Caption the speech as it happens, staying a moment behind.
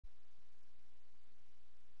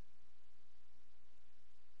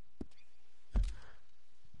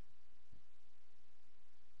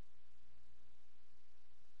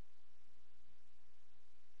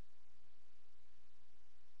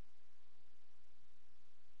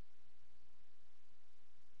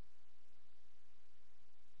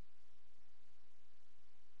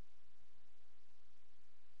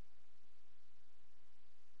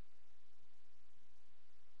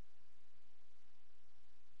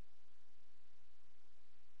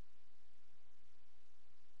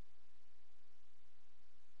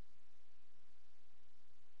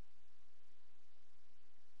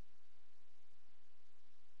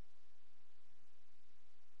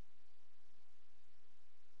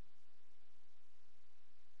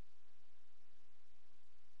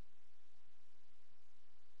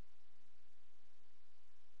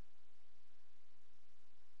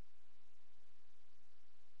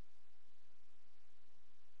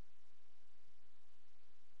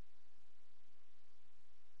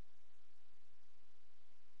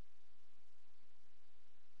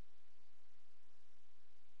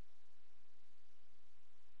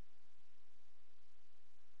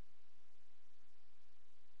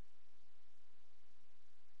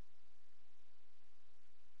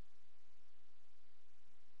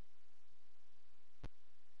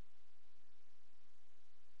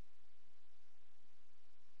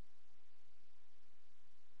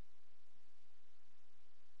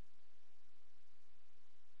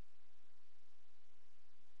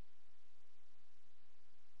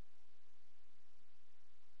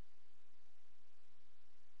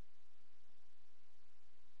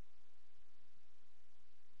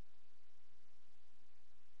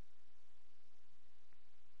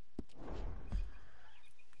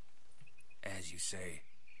say.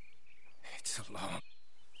 It's a long...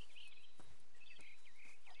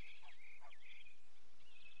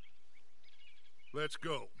 Let's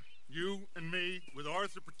go. You and me, with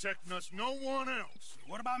Arthur protecting us, no one else.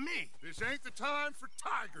 What about me? This ain't the time for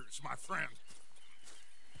tigers, my friend.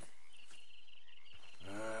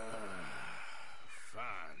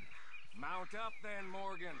 Fine. Mount up then,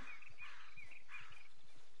 Morgan.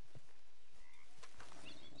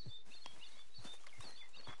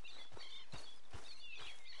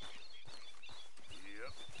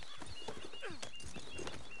 Yep.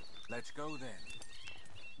 Let's go then.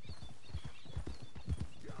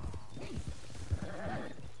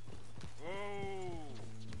 Whoa!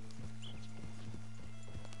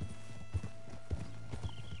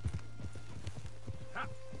 Ha!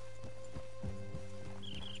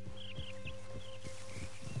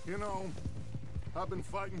 You know, I've been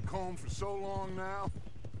fighting Colm for so long now,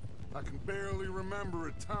 I can barely remember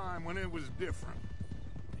a time when it was different.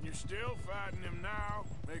 And you're still fighting him now.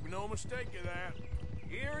 Make no mistake of that.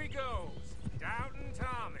 Here he goes, Doubting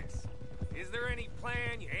Thomas. Is there any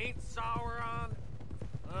plan you ain't sour on?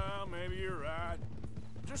 Well, maybe you're right.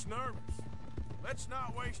 Just nervous. Let's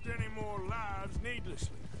not waste any more lives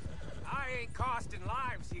needlessly. I ain't costing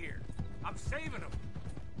lives here. I'm saving them.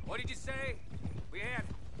 What did you say? We had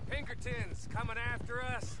Pinkertons coming after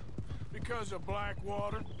us? Because of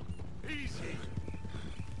Blackwater? Easy.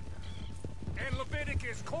 And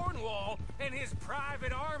Leviticus Cornwall and his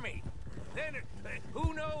private army. Then,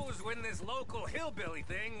 who knows when this local hillbilly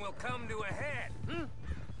thing will come to a head, hmm?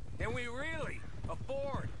 Can we really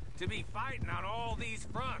afford to be fighting on all these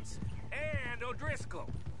fronts? And O'Driscoll.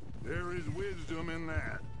 There is wisdom in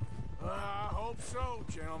that. I hope so,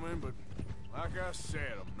 gentlemen, but like I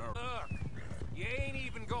said, I'm nervous. Look, you ain't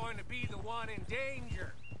even going to be the one in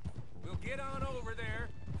danger. We'll get on over there,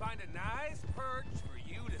 find a nice perch for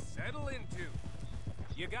you to settle into.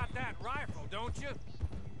 You got that rifle, don't you?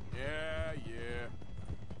 Yeah.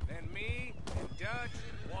 Then me and Dutch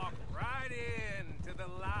walk right in to the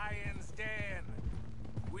lion's den.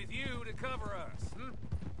 With you to cover us, hmm?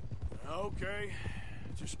 Okay.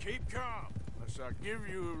 Just keep calm, unless I give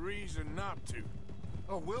you a reason not to.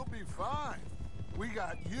 Oh, we'll be fine. We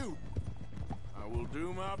got you. I will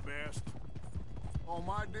do my best. Oh,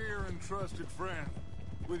 my dear and trusted friend,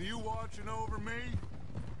 with you watching over me,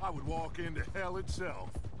 I would walk into hell itself.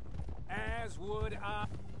 As would I.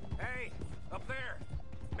 Hey, up there.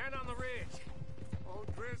 Men on the ridge.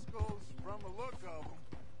 O'Driscoll's from the look of them.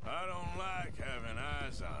 I don't like having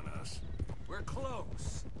eyes on us. We're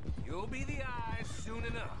close. You'll be the eyes soon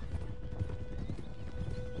enough.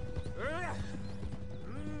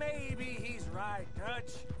 Maybe he's right,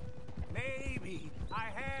 Dutch. Maybe I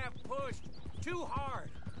have pushed too hard.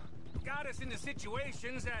 Got us into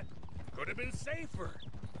situations that could have been safer.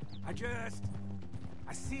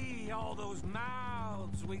 I see all those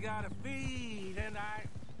mouths we gotta feed, and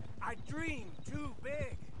I dream too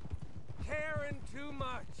big. Caring too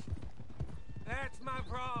much. That's my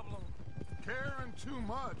problem. Caring too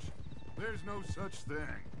much? There's no such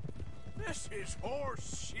thing. This is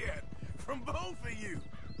horse shit from both of you.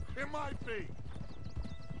 It might be.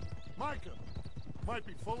 Micah might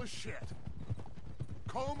be full of shit.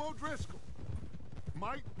 Colm O'Driscoll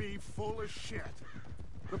might be full of shit.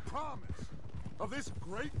 The promise of this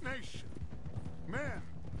great nation. Men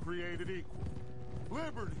created equal.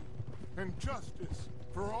 Liberty and justice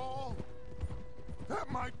for all. That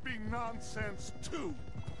might be nonsense too,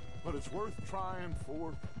 but it's worth trying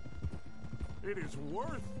for. It is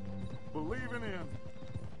worth believing in.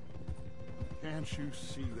 Can't you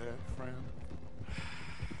see that, friend?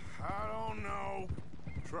 I don't know.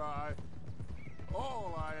 Try.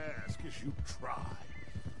 All I ask is you try.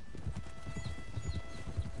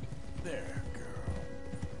 There, girl.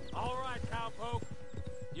 All right, cowpoke.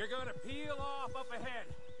 You're gonna peel off up ahead.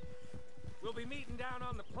 We'll be meeting down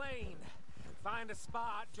on the plain. Find a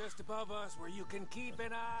spot just above us where you can keep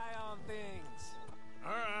an eye on things.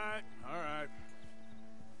 All right.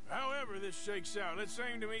 However this shakes out, let's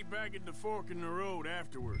aim to meet back at the fork in the road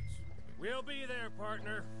afterwards. We'll be there,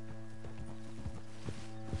 partner.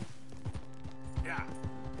 Yeah.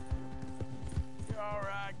 You all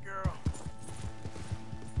right, girl?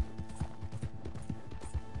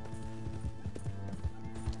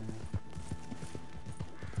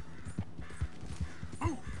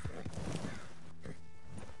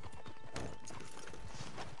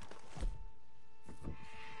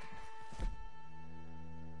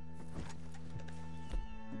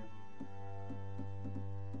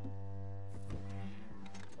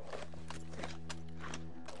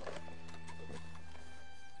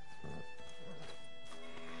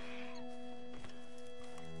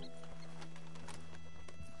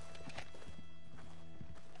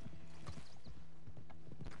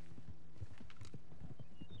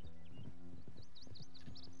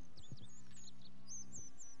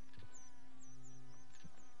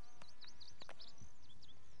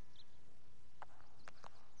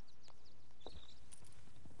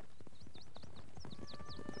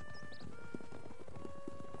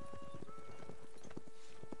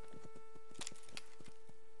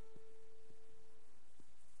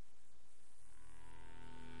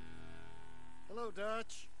 deal,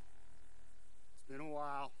 Dutch. It's been a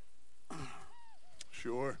while.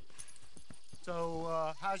 Sure.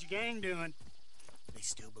 So, how's your gang doing? They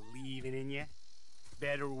still believing in you?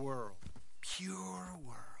 Better world. Pure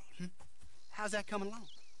world. Hmm? How's that coming along?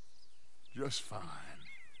 Just fine.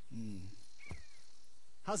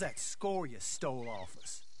 How's that score you stole off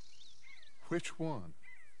us? Which one?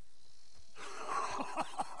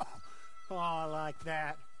 Oh, I like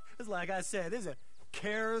that. It's like I said, this is a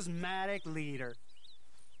charismatic leader.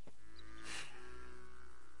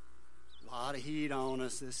 A lot of heat on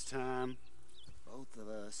us this time. Both of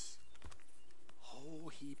us. Whole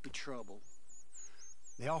heap of trouble.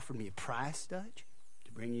 They offered me a price, Dutch,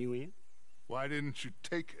 to bring you in. Why didn't you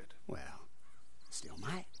take it? Well, still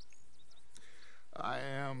might. I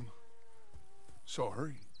am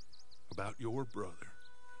sorry about your brother.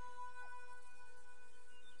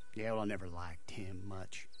 Yeah, well, I never liked him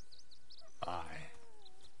much. I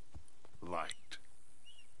liked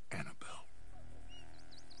Annabelle.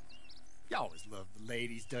 You always loved the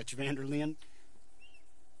ladies, Dutch Vanderlyn.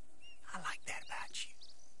 I like that about you.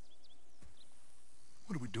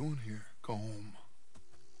 What are we doing here, Colm?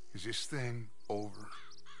 Is this thing over?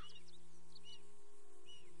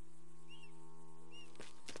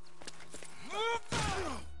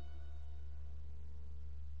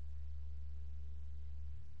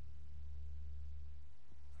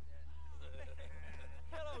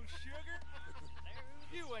 Hello, sugar.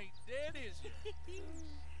 You ain't dead, is you?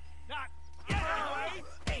 Not yet, anyway.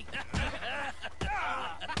 Hey.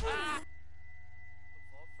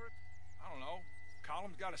 Fall for it? I don't know.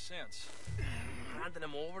 Colum's got a sense. Handing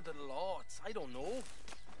him over to the lords. I don't know.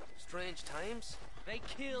 Strange times. They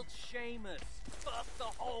killed Seamus. Fuck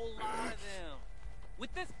the whole lot of them.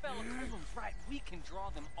 With this fella Colum's right, we can draw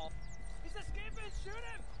them off. He's escaping. Shoot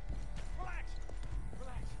him. Relax.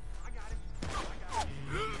 Relax. I got him.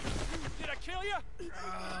 Did I kill you?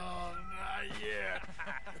 Oh, not yet.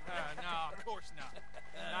 No, of course not.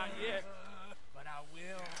 Not yet. But I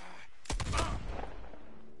will.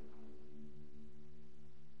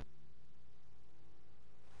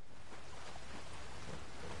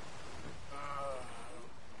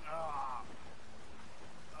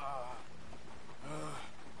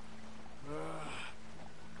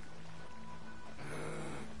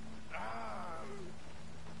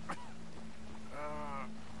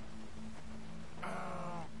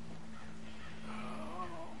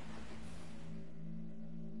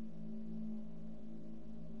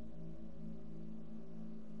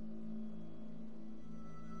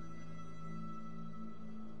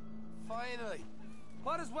 Finally.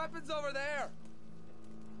 What is weapons over there?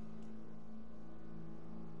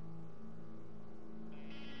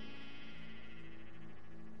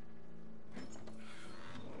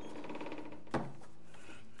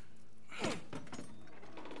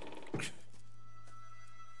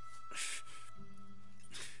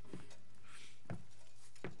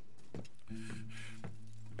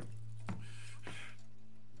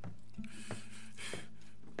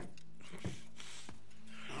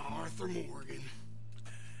 Arthur Morgan.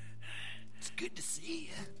 It's good to see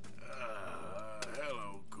you.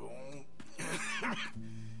 Hello, Colm.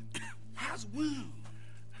 How's the wound?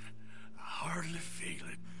 I hardly feel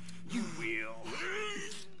it. You will.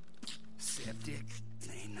 Septic.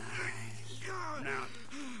 Ain't nice. Now,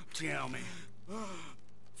 tell me.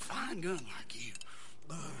 Fine gun like you.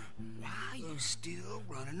 Why you still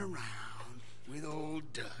running around with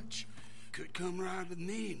old Dutch? Could come right with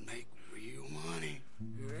me and make real money.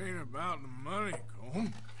 It ain't about the money,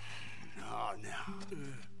 Colm. No.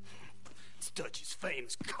 It's Dutch's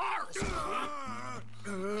famous cars.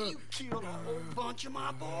 You killed a whole bunch of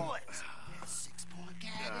my boys. 6-point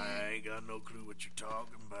cabin. I ain't got no clue what you're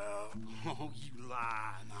talking about. Oh, you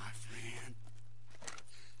lie, my friend.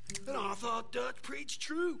 And I thought Dutch preached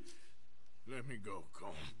truth. Let me go,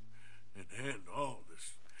 Colm, and end all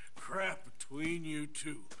this crap between you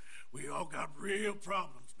two. We all got real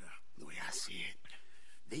problems now. The way I see it,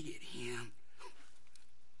 they get him.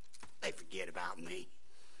 They forget about me.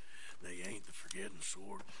 They ain't the forgetting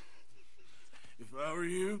sort. If I were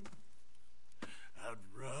you, I'd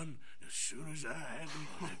run as soon as I had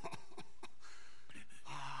the money.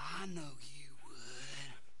 Oh, I know you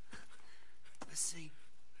would. Let's see.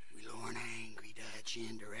 We lure an angry Dutch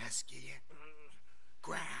in to rescue you.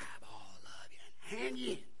 Grab all of you and hand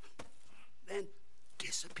you in. Then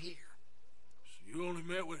disappear. So you only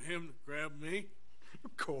met with him to grab me?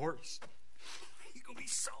 Of course. He gonna be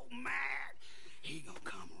so mad. He gonna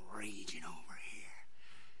come raging over here.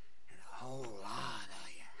 And a whole lot of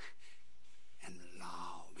you. And the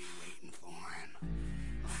law will be waiting for him.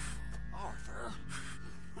 Oh, Arthur.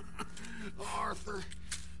 Arthur,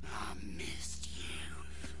 I missed you.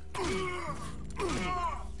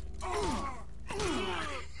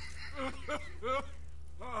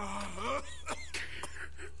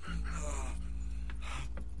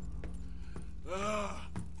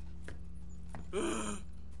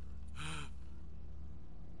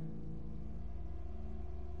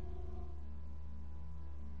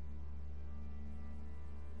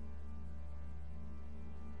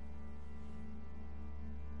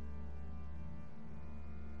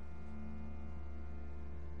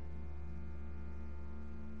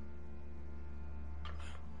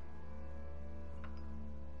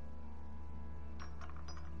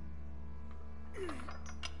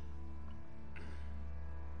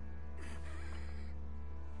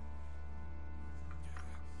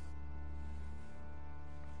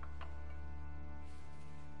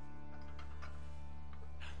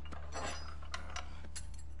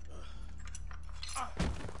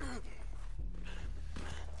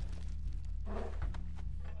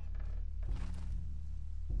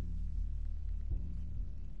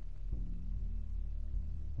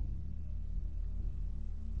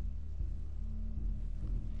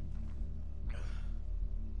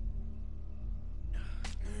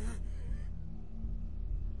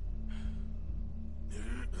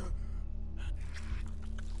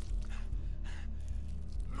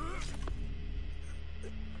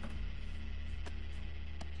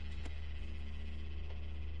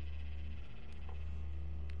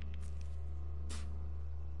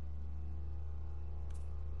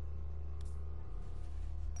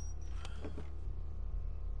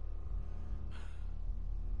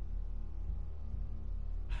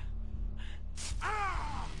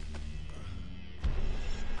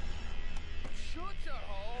 Shut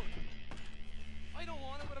up. I don't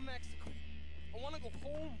want to go to Mexico. I want to go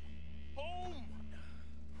home. Home!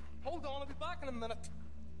 Hold on, I'll be back in a minute.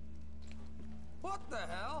 What the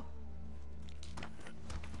hell?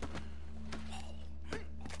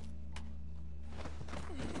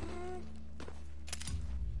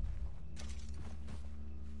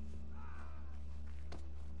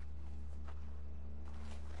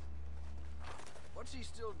 What's he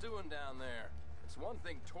still doing down there? It's one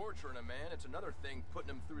thing torturing a man, it's another thing putting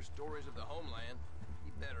him through stories of the homeland.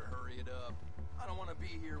 He better hurry it up. I don't want to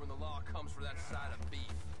be here when the law comes for that side of beef.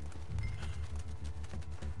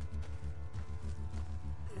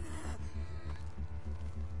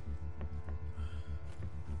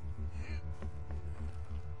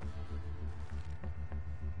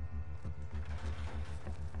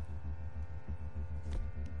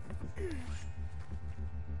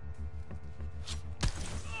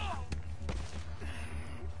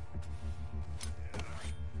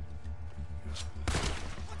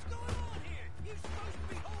 What's going on here? You're supposed to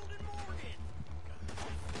be holding Morgan.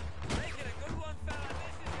 Make it a good one, fella.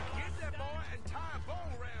 This is your Get last that boy stand. and tie a bow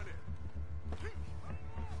around him.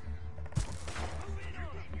 Move in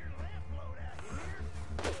on him. Your lamp blowed out here.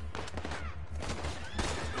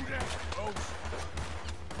 Do that, close.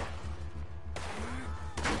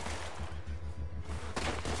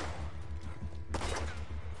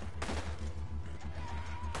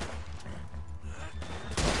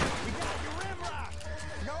 You got your rim lock.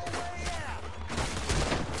 No way out.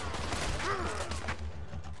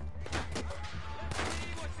 Let's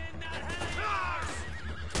see what's in that hat.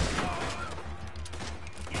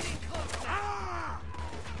 Getting close now.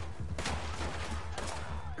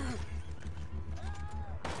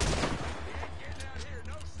 Getting out here,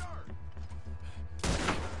 no sir.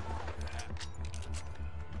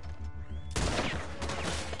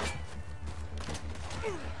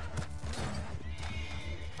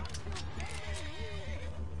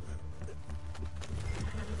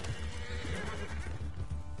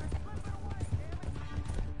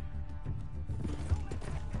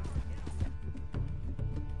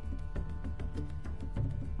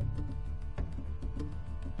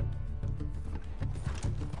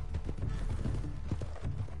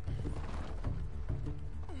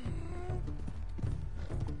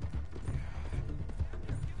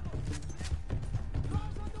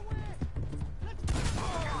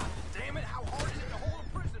 Damn it, how hard is it to hold a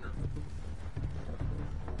prisoner?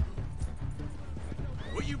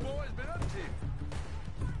 What you boys been up to?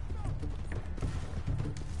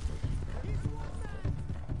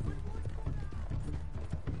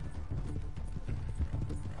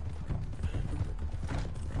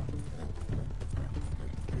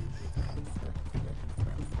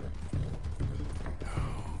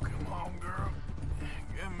 Oh, come on, girl.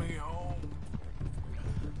 Get me home.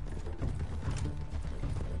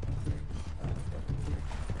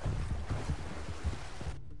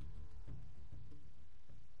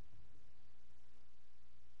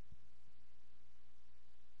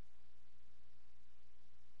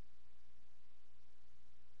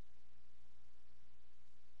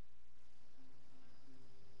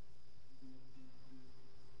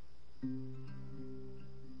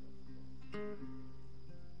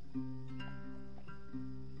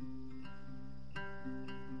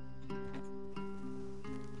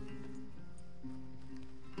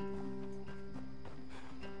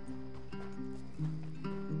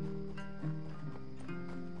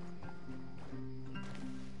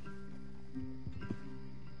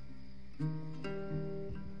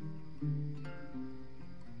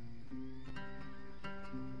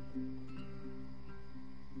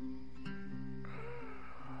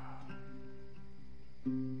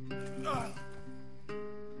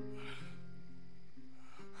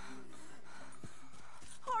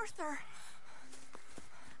 Arthur!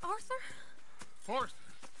 Arthur? Forth.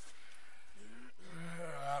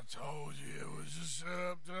 I told you it was a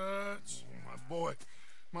setup, Dutch. My boy.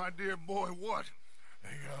 My dear boy, what? They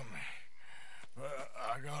got me. But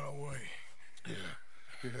I got away.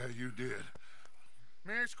 Yeah, you did.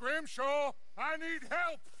 Miss Grimshaw, I need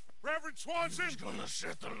help. Reverend Swanson. He's gonna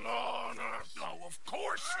set the law on us. Oh, of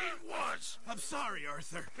course he was. I'm sorry,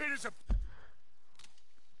 Arthur. It is a...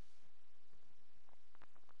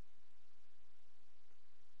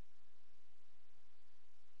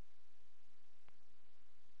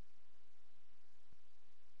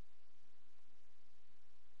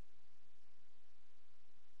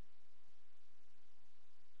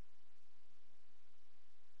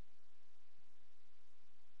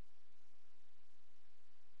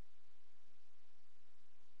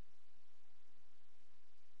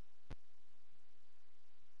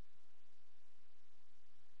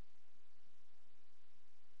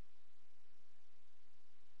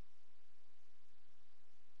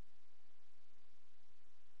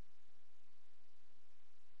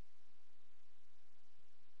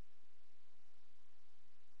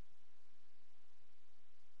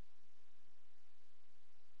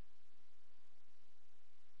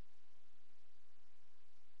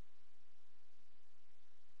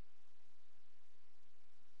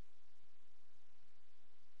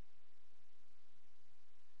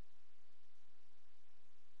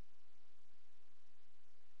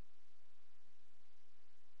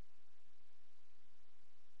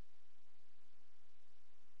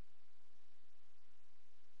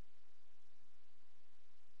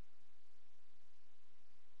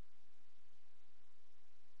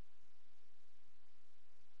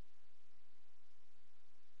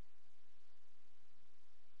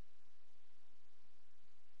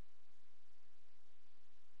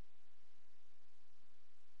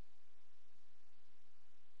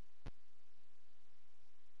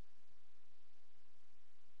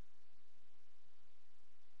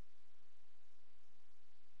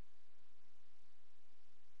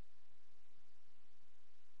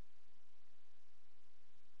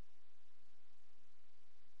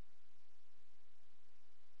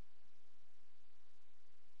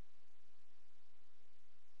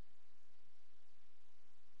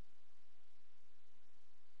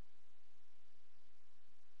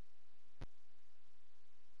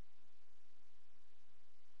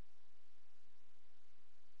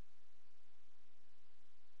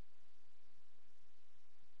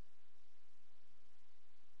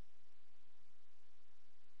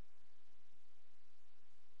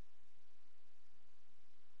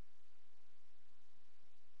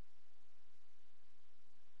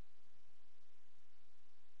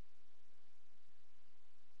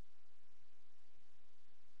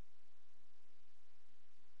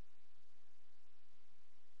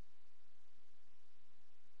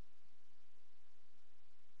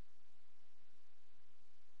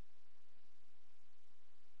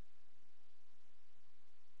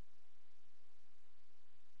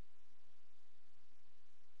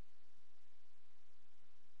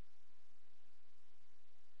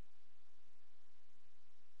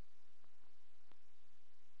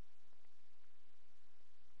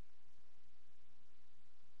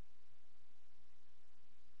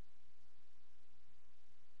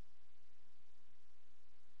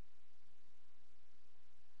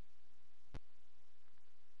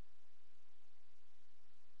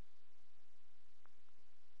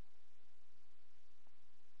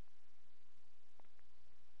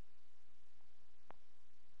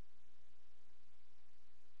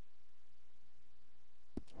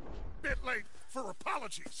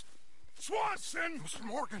 apologies. Swanson! Mr.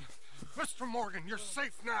 Morgan! Mr. Morgan, you're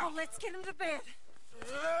safe now. Oh, let's get him to bed.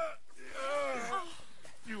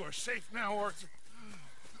 You are safe now, Arthur.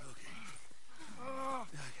 Okay. I got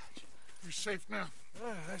you. You're safe now.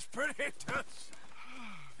 That's pretty, Toots.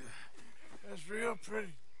 That's real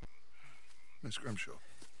pretty. Miss Grimshaw,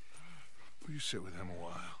 will you sit with him a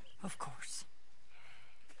while? Of course.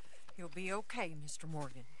 You'll be okay, Mr.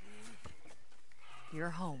 Morgan.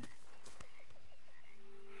 You're home.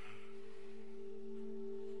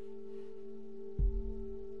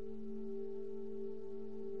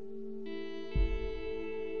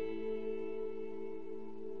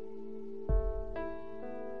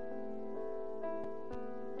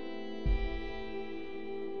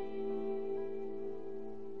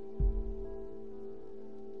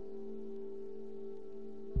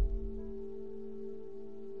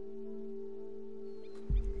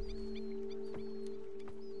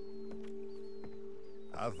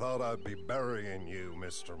 I thought I'd be burying you,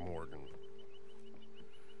 Mr. Morgan.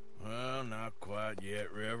 Well, not quite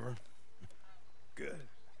yet, River. Good.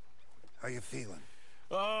 How you feeling?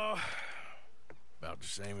 Oh, about the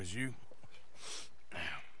same as you.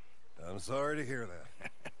 I'm sorry to hear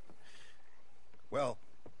that. Well,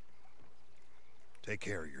 take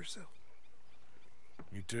care of yourself.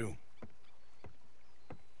 You too.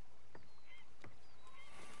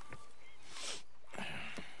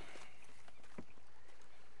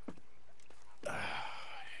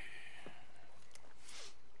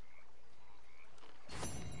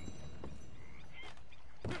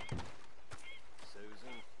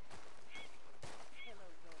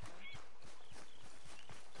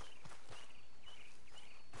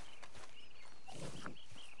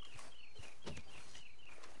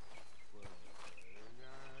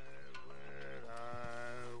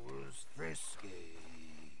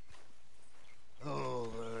 Frisky.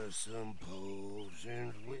 Over some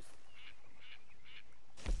potions with...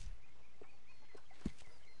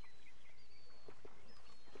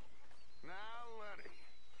 Now, Lenny.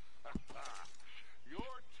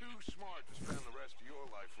 You're too smart to spend the rest of your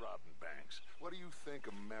life robbing banks. What do you think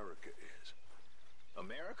America is?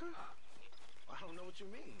 America? I don't know what you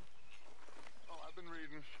mean. Oh, I've been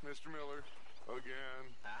reading, Mr. Miller.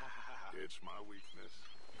 Again. It's my weakness.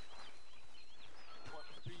 What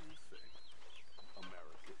do you think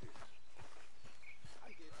America is? I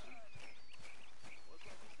get you. What's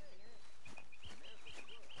like you say? America's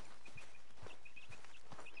good.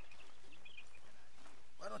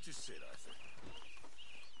 Why don't you sit, Arthur?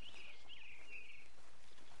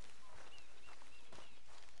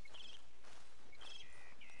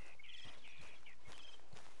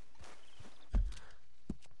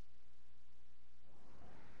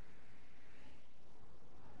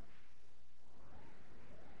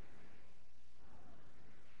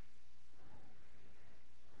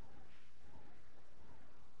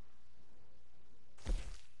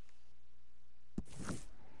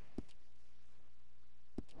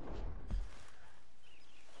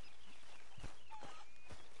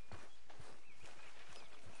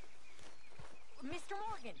 Mr.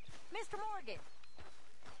 Morgan! Mr. Morgan!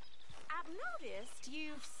 I've noticed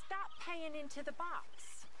you've stopped paying into the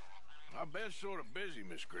box. I've been sort of busy,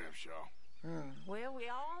 Miss Grimshaw. Well, we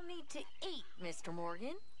all need to eat, Mr.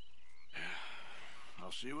 Morgan.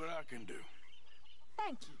 I'll see what I can do.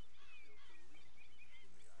 Thank you.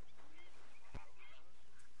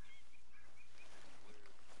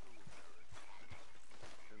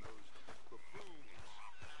 And those buffoons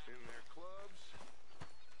in their clubs,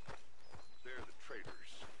 they're the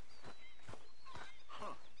traitors.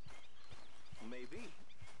 Huh. Maybe.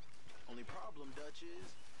 Only problem, Dutch,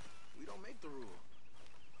 is we don't make the rule.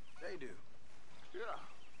 They do. Yeah,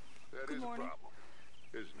 that Good is morning. a problem,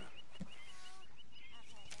 isn't it?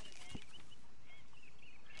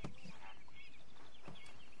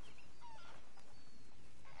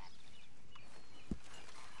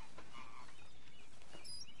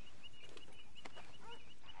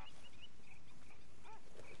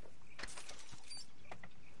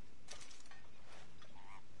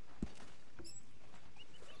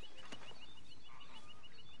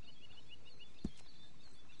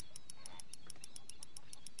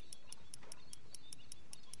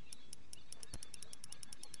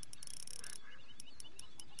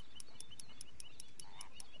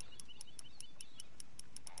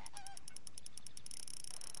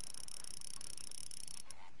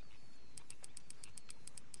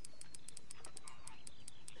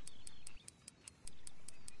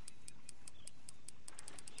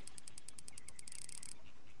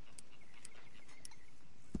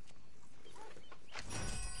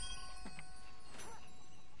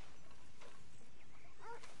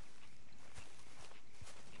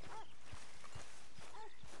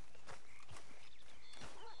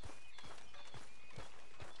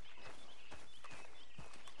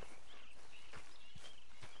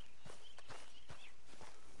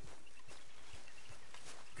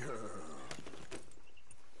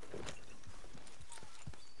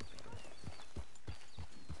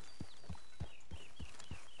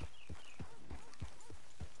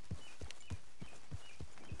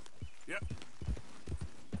 Yep.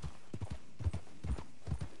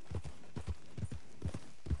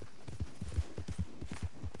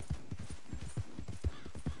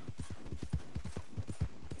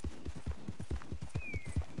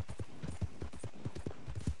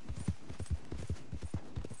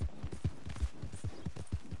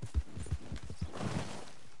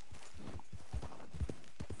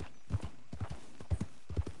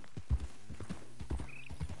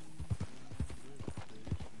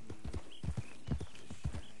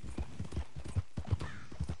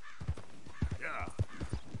 Yeah.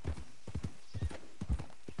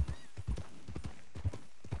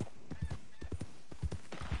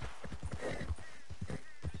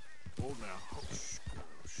 Hold now. Oh, shh, girl.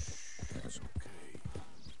 Shh. It's okay.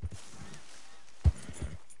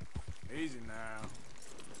 Easy now.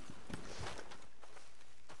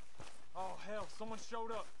 Oh, hell, someone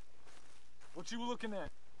showed up. What you looking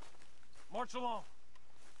at? March along.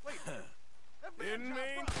 Wait. Didn't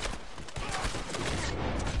mean.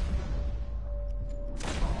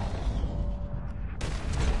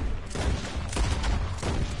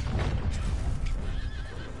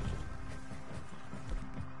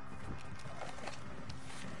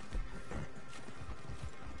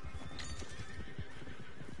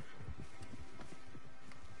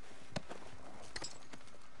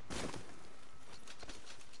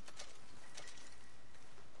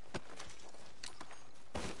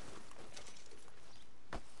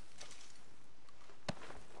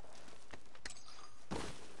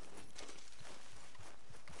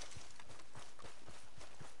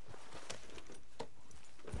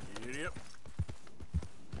 Idiot.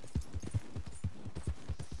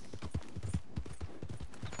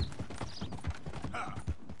 Ha!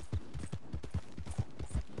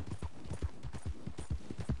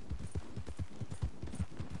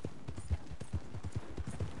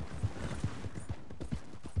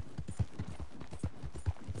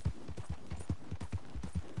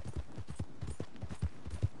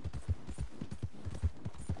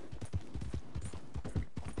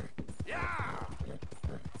 Yeah!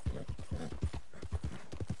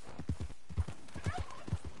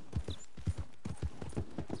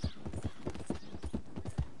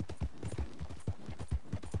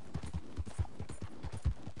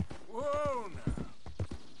 Whoa now.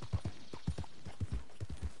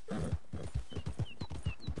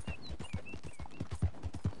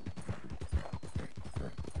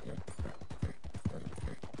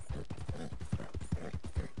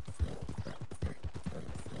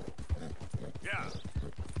 Yeah.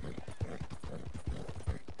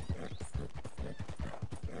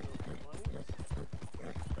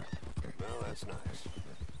 Well, that's nice.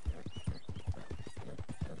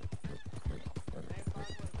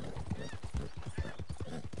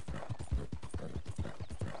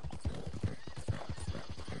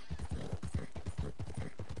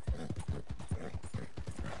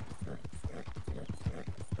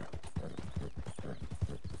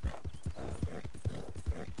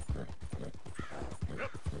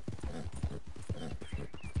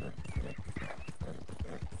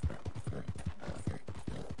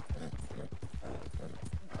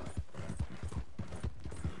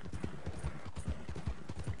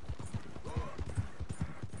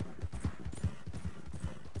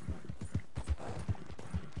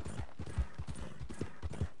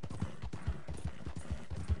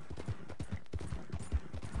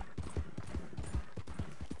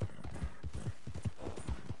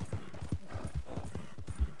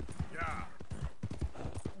 Yeah.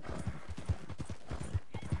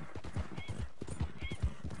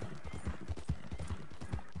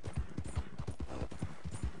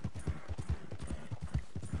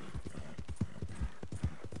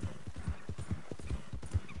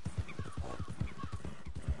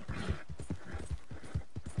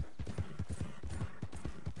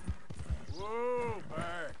 Whoa,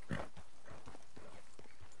 back.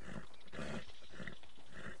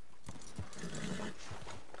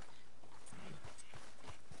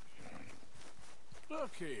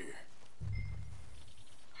 Look here.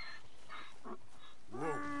 Whoa,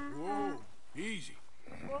 whoa, easy.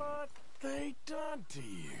 What they done to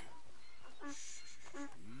you? Shh, easy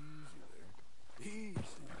there. Easy.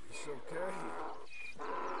 It's okay.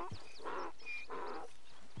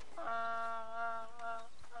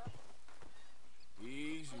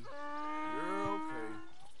 Easy. You're okay.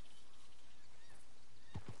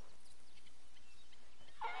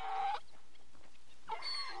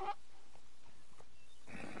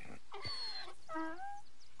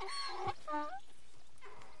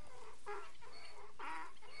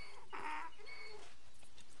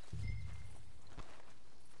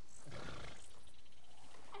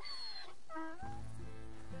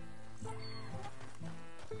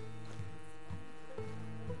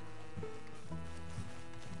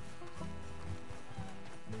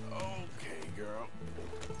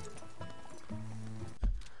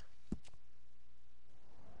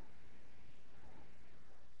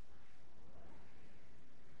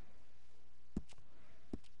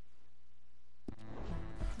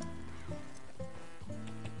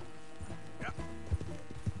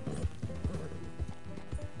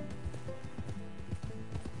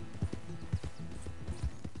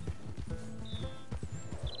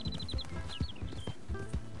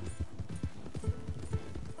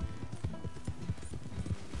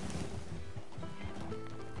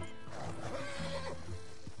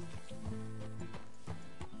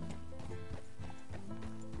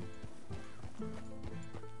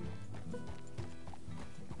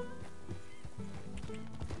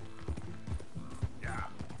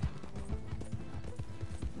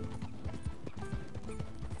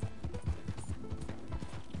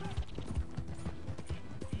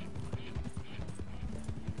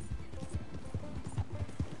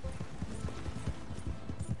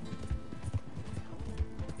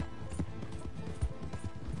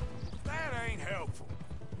 helpful.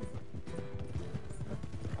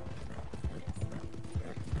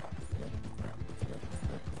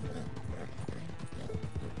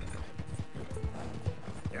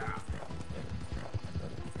 Yeah.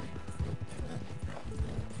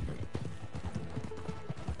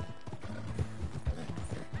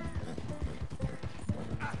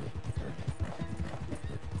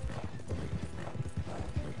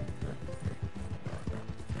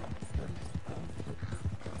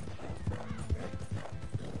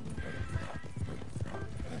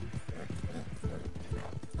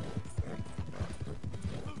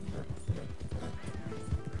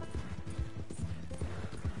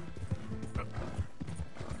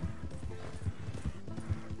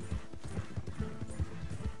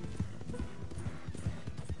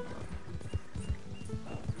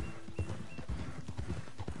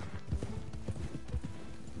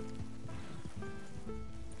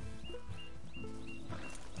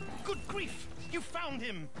 Good grief! You found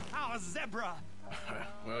him! Our zebra!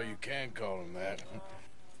 Well, you can call him that.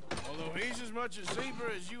 Although he's as much a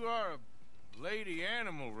zebra as you are a lady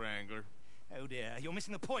animal wrangler. Oh dear, you're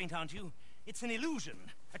missing the point, aren't you? It's an illusion.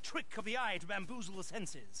 A trick of the eye to bamboozle the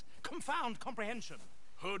senses. Confound comprehension.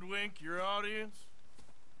 Hoodwink your audience?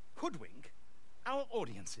 Hoodwink? Our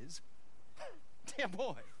audiences? Dear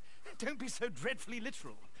boy, don't be so dreadfully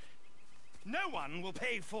literal. No one will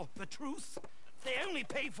pay for the truth. They only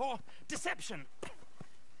pay for deception.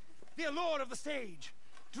 The allure of the stage,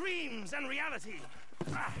 dreams and reality.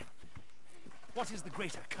 What is the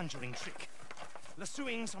greater conjuring trick?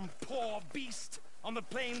 Lassoing some poor beast on the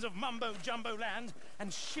plains of mumbo-jumbo land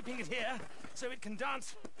and shipping it here so it can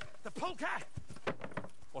dance the polka?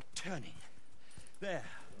 Or turning, there,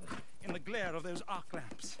 in the glare of those arc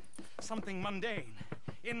lamps, something mundane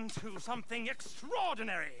into something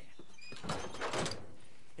extraordinary?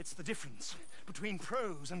 It's the difference between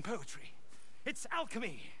prose and poetry. It's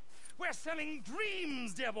alchemy. We're selling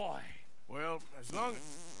dreams, dear boy. Well, as long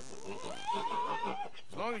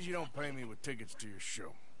as you don't pay me with tickets to your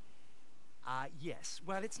show. Yes.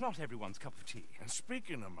 Well, it's not everyone's cup of tea. And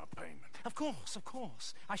speaking of my payment... Of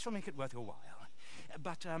course. I shall make it worth your while.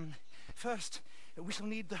 But, first, we shall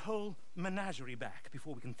need the whole menagerie back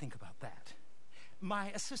before we can think about that.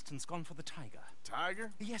 My assistant's gone for the tiger.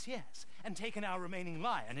 Tiger? Yes. And taken our remaining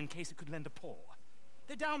lion in case it could lend a paw.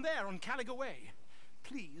 They're down there on Caliga Way.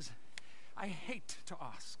 Please, I hate to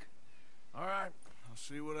ask. All right, I'll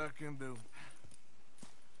see what I can do.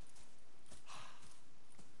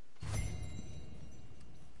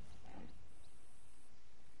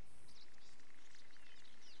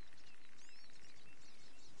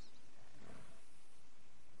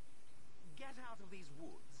 Get out of these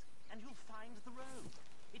woods, and you'll find the road.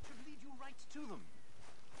 It should lead you right to them.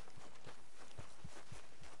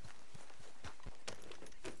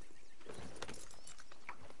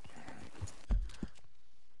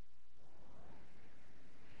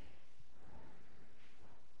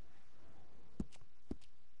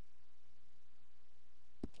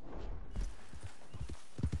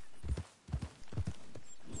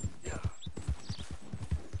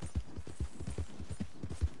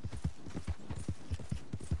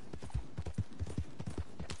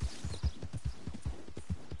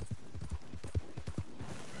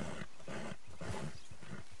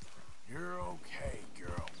 You're okay,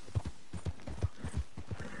 girl.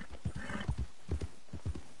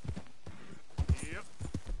 Yep.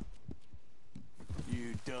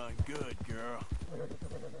 You done good, girl. There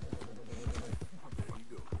you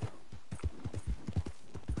go.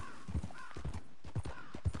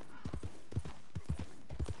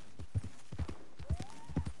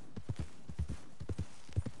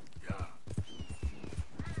 Yeah.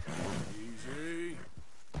 Easy.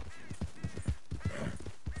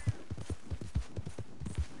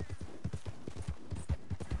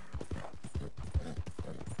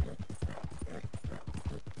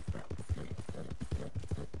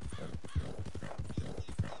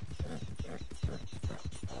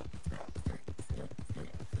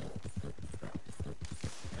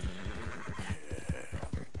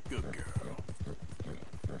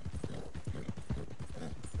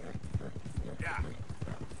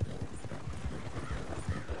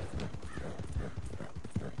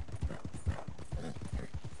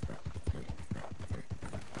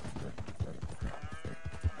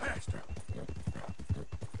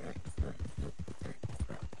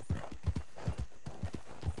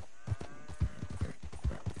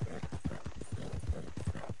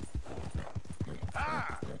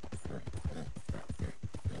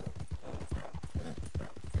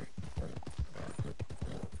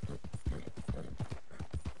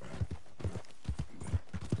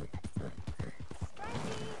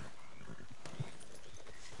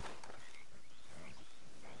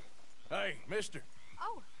 sister.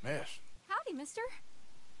 Oh. Miss. Howdy, mister.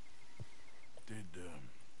 Did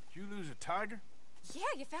you lose a tiger? Yeah,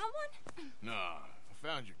 you found one? Nah, I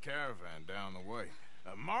found your caravan down the way.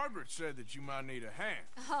 Margaret said that you might need a hand.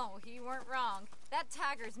 Oh, you weren't wrong. That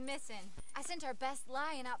tiger's missing. I sent our best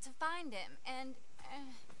lion out to find him, and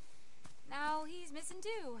now he's missing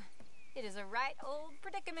too. It is a right old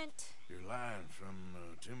predicament. You're lying from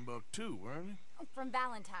Timbuktu, weren't you? From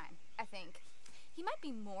Valentine, I think. He might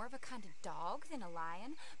be more of a kind of dog than a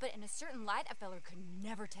lion, but in a certain light, a feller could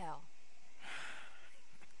never tell.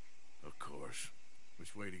 Of course.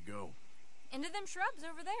 Which way to go? Into them shrubs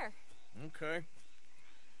over there. Okay.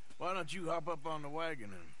 Why don't you hop up on the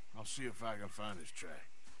wagon and I'll see if I can find his track.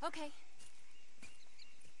 Okay.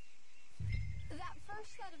 That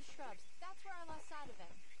first set of shrubs, that's where I lost sight of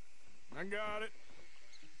him. I got it.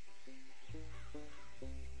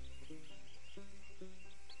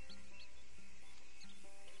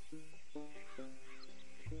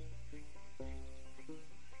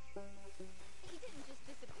 He didn't just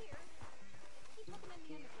disappear. Keep looking in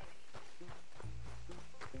the undergrowth.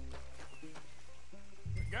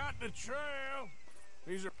 Got the trail.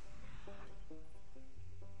 These are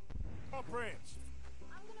prints.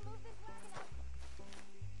 I'm gonna move this wagon up.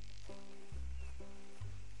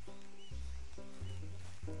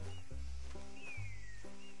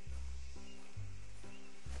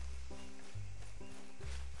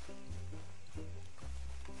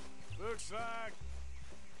 Looks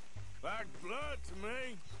like blood to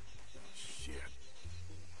me. Shit.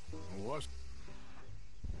 What's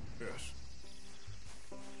this?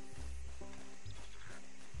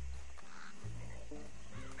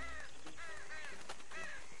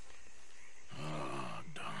 Oh,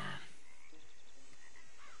 darn.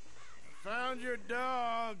 Found your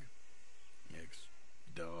dog.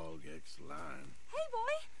 Ex-dog, ex-lion. Hey,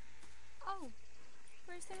 boy! Oh,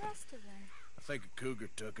 where's the rest of them? I think a cougar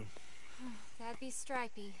took him. That'd be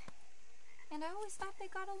Stripey. And I always thought they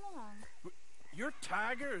got along. Your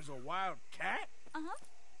tiger is a wild cat? Uh-huh.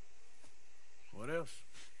 What else?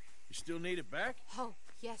 You still need it back? Oh,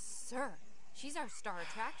 yes, sir. She's our star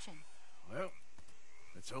attraction. Well,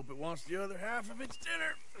 let's hope it wants the other half of its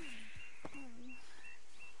dinner.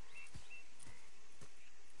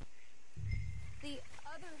 The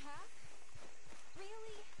other half?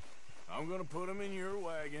 Really? I'm gonna put him in your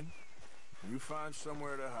wagon. You find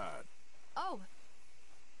somewhere to hide. Oh.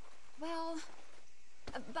 Well,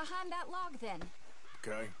 behind that log, then.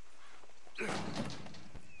 Okay.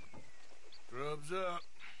 Grub's up.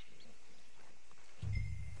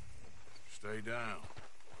 Stay down.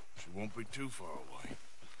 She won't be too far away.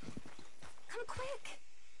 Come quick.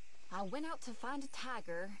 I went out to find a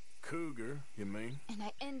tiger. Cougar, you mean? And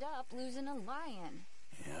I end up losing a lion.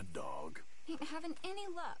 Yeah, dog. Ain't having any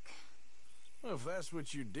luck. Well, if that's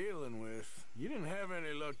what you're dealing with, you didn't have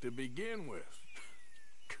any luck to begin with.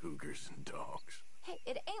 Cougars and dogs. Hey,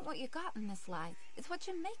 it ain't what you got in this life. It's what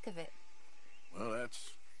you make of it. Well,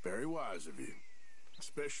 that's very wise of you.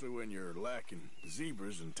 Especially when you're lacking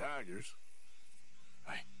zebras and tigers.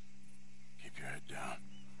 Hey, keep your head down.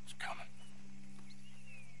 It's coming.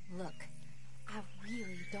 Look, I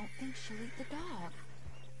really don't think she'll eat the dog.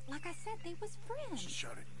 Like I said, they was friends.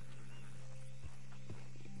 Shut it.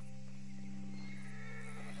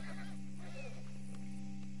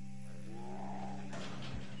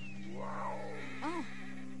 Oh,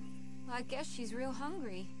 well, I guess she's real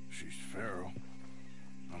hungry. She's feral.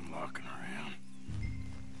 I'm locking her in.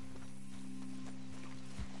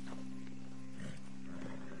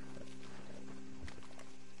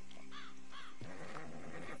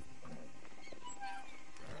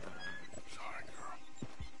 Sorry, girl.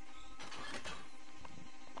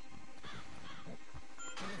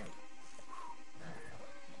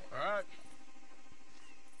 All right.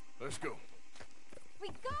 Let's go. We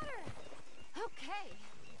got her! Okay.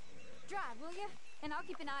 Drive, will you? And I'll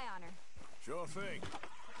keep an eye on her. Sure thing.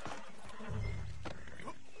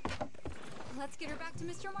 Let's get her back to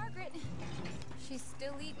Mr. Margaret. She's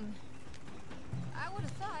still eating. I would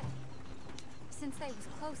have thought, since they was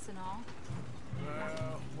close and all.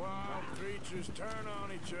 Well, wild creatures turn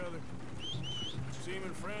on each other.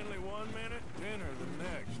 Seeming friendly one minute, dinner the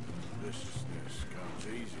next. Viciousness comes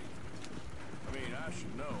easy. I mean, I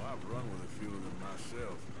should know. I've run with a few of them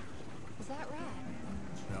myself. Is that right?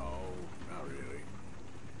 No, not really.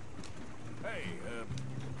 Hey,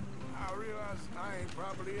 I realize I ain't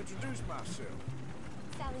properly introduced myself.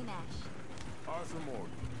 Sally Nash. Arthur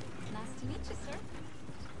Morgan. Nice to meet you, sir.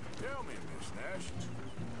 Tell me, Miss Nash,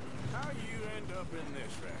 how you end up in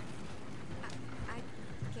this racket? I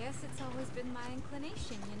guess it's always been my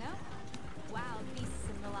inclination, you know? Wild beasts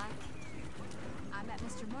and the like. I met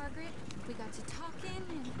Mr. Margaret. We got to talking,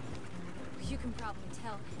 and you can probably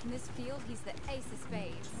tell in this field he's the ace of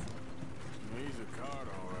spades. He's a card,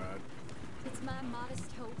 all right. It's my modest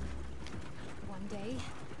hope, one day,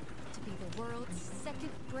 to be the world's second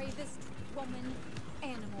bravest woman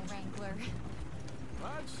animal wrangler.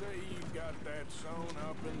 I'd say you got that sewn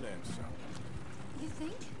up and then some. You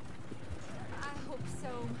think? I hope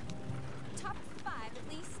so. Top 5,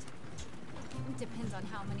 at least. Depends on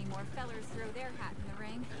how many more fellers throw their hat in the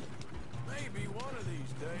ring. Maybe one of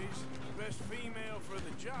these days, the best female for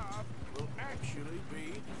the job will actually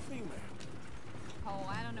be female. Oh,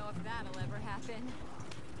 I don't know if that'll ever happen.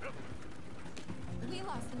 We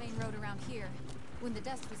lost the main road around here when the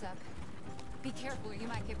dust was up. Be careful or you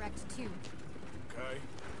might get wrecked too. Okay.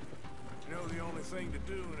 You know the only thing to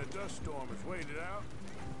do in a dust storm is wait it out?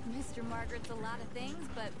 Mr. Margaret's a lot of things,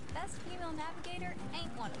 but best female navigator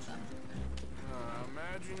ain't one of them. I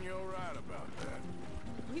imagine you're right about that.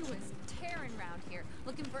 We was tearing around here,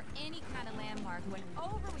 looking for any kind of landmark when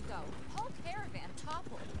over we go. Whole caravan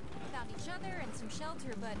toppled. Found each other and some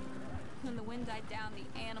shelter, but when the wind died down,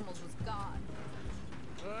 the animals was gone.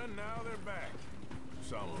 And now they're back.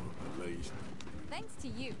 Some of them, at least. Thanks to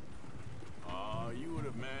you. You would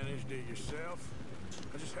have managed it yourself.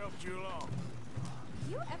 I just helped you along.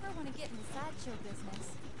 If you ever want to get in the sideshow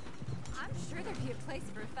business, I'm sure there'd be a place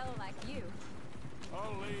for a fellow like you.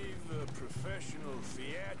 I'll leave the professional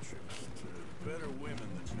theatrics to better women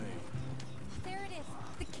than me. There it is,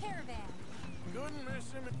 the caravan. Couldn't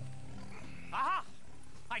miss him. Aha!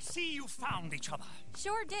 I see you found each other.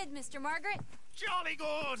 Sure did, Mr. Margaret. Jolly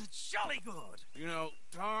good, jolly good. You know,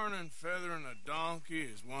 tarring and feathering a donkey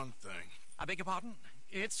is one thing. I beg your pardon?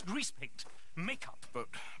 It's grease paint, makeup. But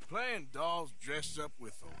playing dolls dressed up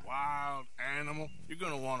with a wild animal, you're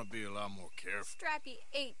gonna want to be a lot more careful. Strappy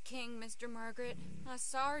ate King, Mr. Margaret. I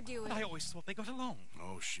saw her do it. I always thought they got along.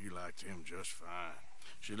 Oh, she liked him just fine.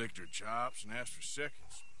 She licked her chops and asked for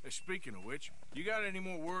seconds. Hey, speaking of which, you got any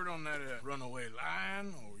more word on that runaway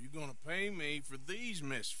lion, or are you gonna pay me for these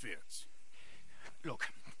misfits? Look,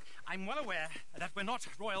 I'm well aware that we're not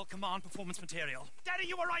Royal Command performance material. Daddy,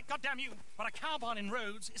 you were right, goddamn you! But a cow barn in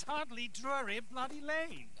Rhodes is hardly Drury Bloody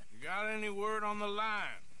Lane. You got any word on the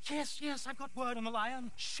lion? Yes, I've got word on the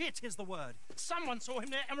lion. Shit is the word. Someone saw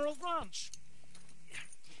him near Emerald Ranch.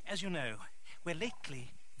 As you know, we're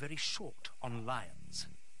lately very short on lions.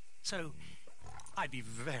 So, I'd be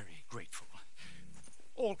very grateful.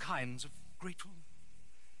 All kinds of grateful.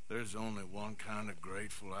 There's only one kind of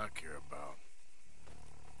grateful I care about.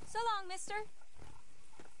 So long, mister.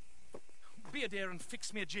 Be a dear and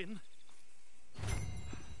fix me a gin.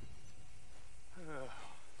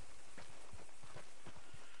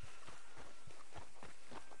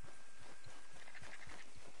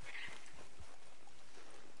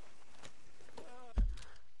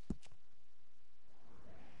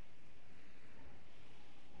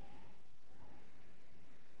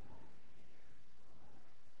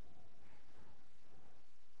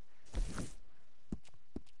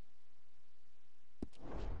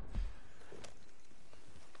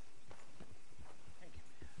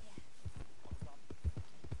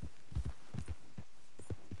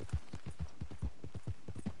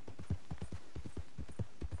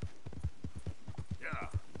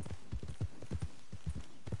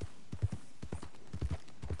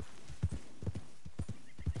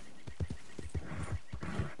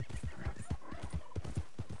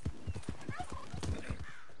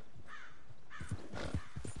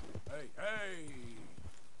 Hey!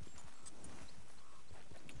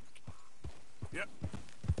 Yep.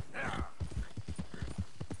 Yeah.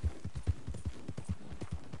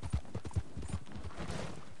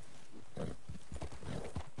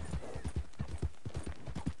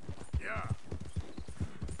 Yeah.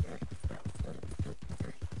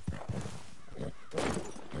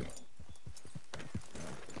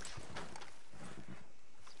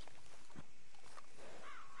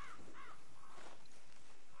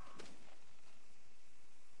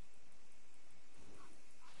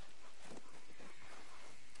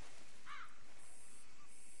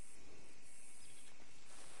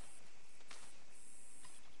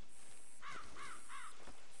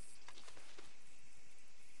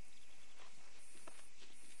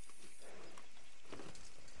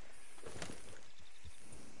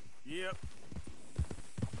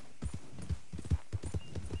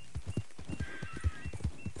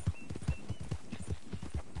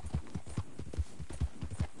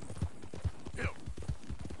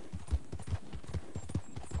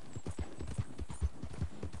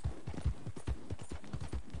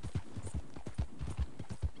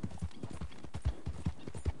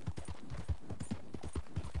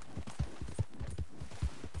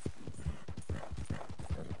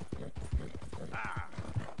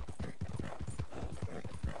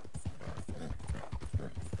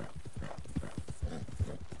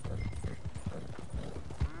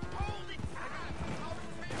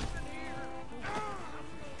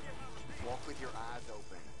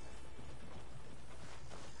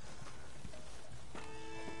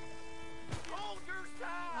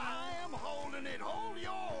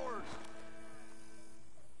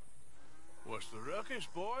 What's the ruckus,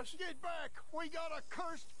 boys? Get back! We got a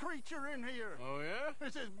cursed creature in here. Oh, yeah?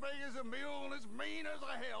 It's as big as a mule and as mean as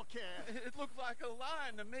a hellcat. It looked like a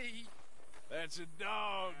lion to me. That's a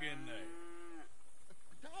dog in there.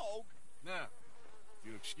 Dog? Now, if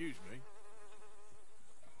you'll excuse me.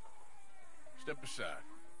 Step aside.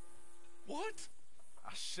 What?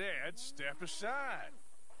 I said step aside.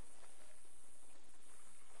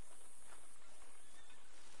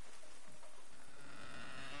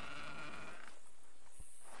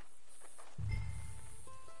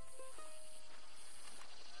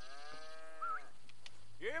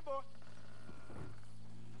 Yeah, boy.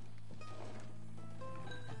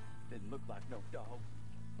 Didn't look like no dog.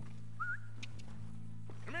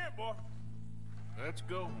 Come here, boy. Let's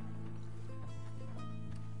go.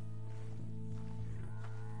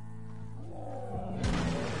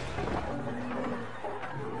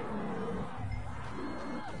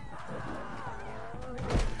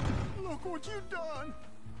 Look what you done!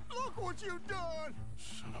 Look what you done!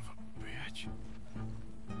 Son of a bitch.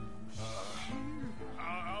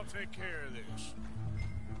 I'll take care of this.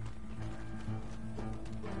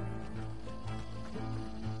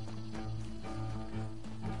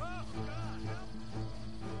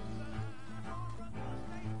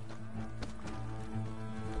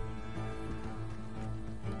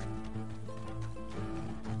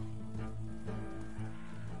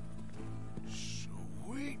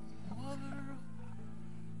 Sweet mother.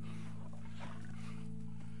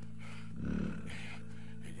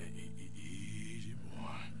 Easy,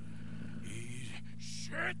 boy. Easy.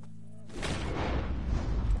 Shit!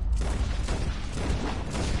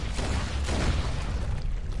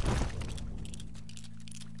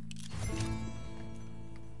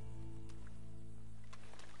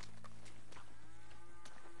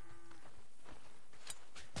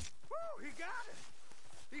 Woo, he got it!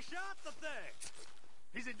 He shot the thing!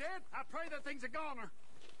 Is he dead? I pray that thing's a goner.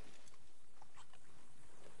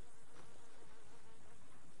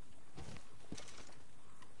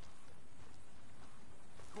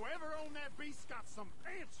 Whoever owned that beast got some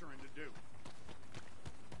answering to do.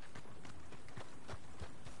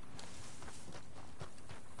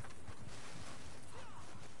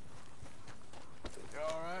 You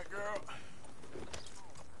all right, girl?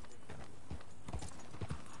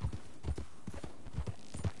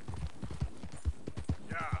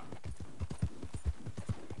 Yeah.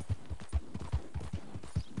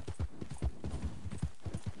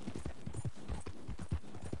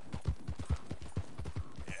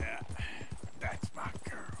 Yeah, that's my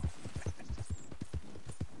girl.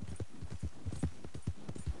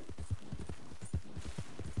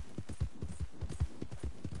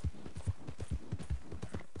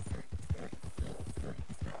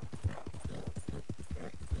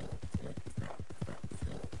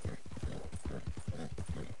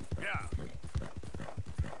 Yeah.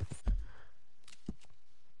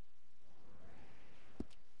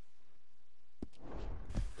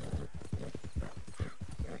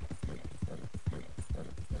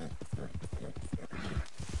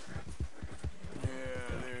 Yeah,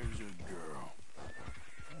 there's a girl.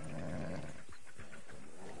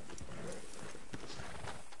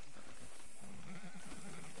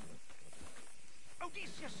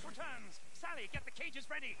 Odysseus returns. Sally, get the cages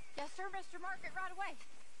ready. Yes, sir, Mr. Market, right away.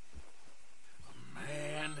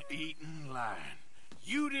 Man-eating lion.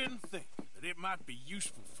 You didn't think that it might be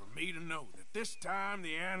useful for me to know that this time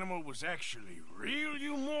the animal was actually real,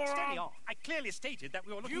 you moron? Steady on. I clearly stated that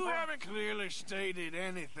we were looking You for... haven't clearly stated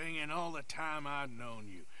anything in all the time I've known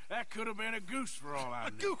you. That could have been a goose for all I A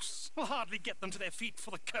knew. goose will hardly get them to their feet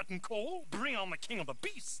for the curtain call. Bring on the king of the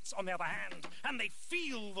beasts, on the other hand, and they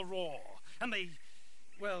feel the roar. And they,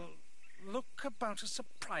 well, look about as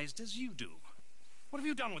surprised as you do. What have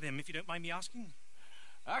you done with him, if you don't mind me asking?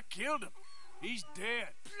 I killed him. He's dead.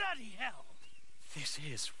 Bloody hell! This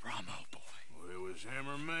is Ramo, boy. Well, it was him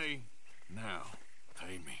or me. Now,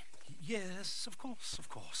 pay me. Yes, of course, of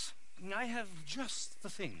course. I have just the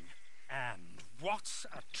thing. And what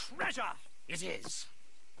a treasure it is!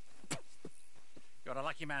 You're a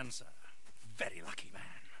lucky man, sir. Very lucky man.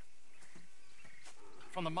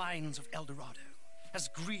 From the mines of El Dorado, as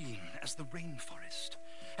green as the rainforest,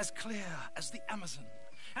 as clear as the Amazon,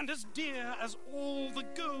 and as dear as all the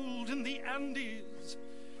gold in the Andes.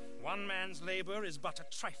 One man's labor is but a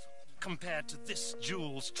trifle compared to this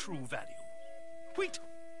jewel's true value. Wait!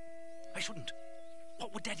 I shouldn't.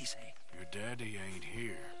 What would Daddy say? Your daddy ain't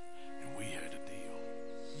here, and we had a deal.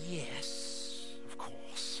 Yes, of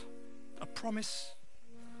course. A promise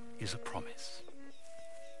is a promise.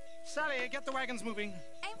 Sally, get the wagons moving.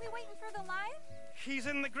 Ain't we waiting for the lion? He's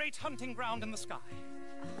in the great hunting ground in the sky.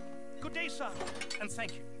 Good day, sir, and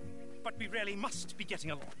thank you. but we really must be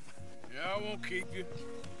getting along. Yeah, I won't keep you.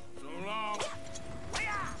 So long.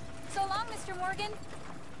 So long, Mr. Morgan.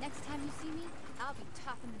 Next time you see me, I'll be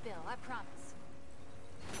topping the bill, I promise.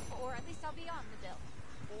 Or at least I'll be on the bill.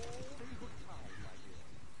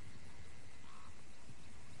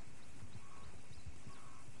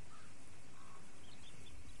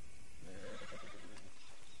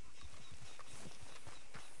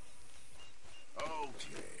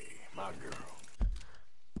 Okay, my girl.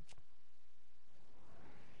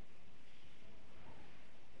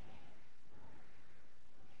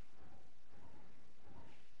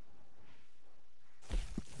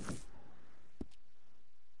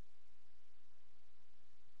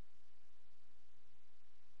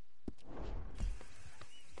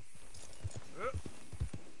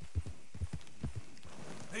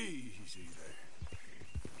 Easy there.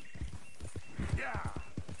 Yeah.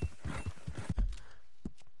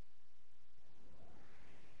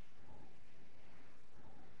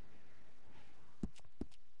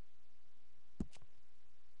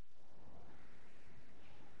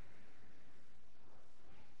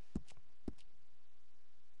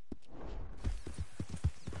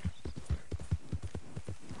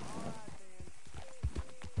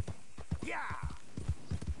 Yeah.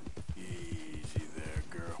 Easy there,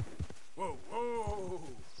 girl. Whoa, whoa.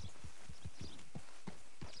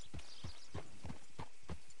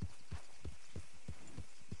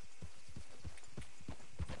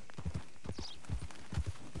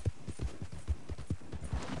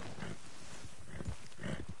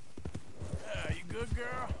 Yeah, you good,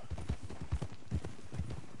 girl?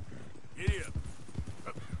 Giddy up.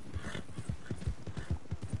 Up.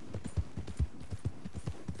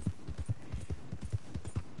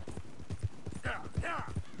 Yeah, yeah.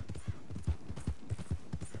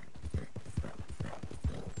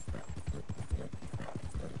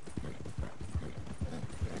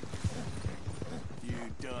 You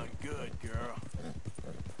done good, girl.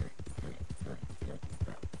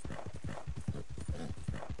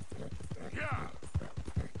 Yeah.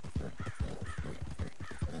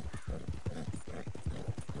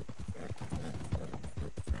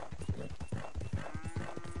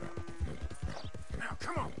 Now,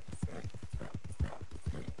 come on.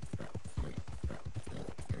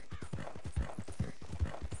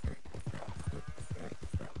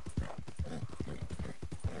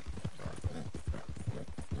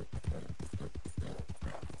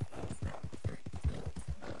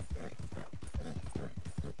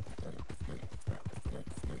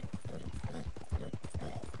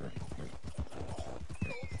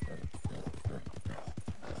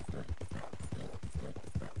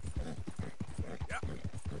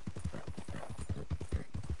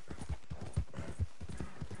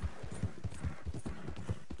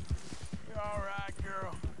 You all right,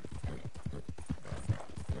 girl?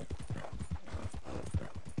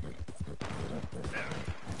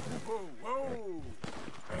 Whoa, whoa!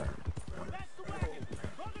 That's the wagon!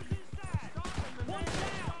 Brothers inside! One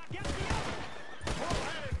down! Get the other!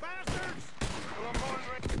 Bullheaded bastards! Well, I'm going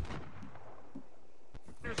right.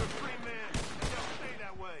 There's a free man, and they'll stay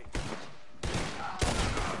that way.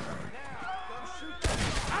 Now, go shoot them.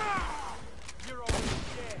 Ah! You're already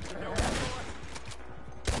dead, you know that, boy?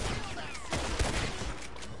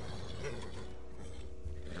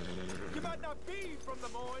 You might not be from the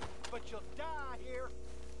Moines, but you'll die here.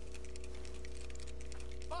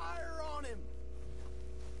 Fire on him!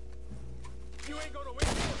 You ain't gonna win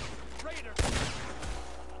this, traitor!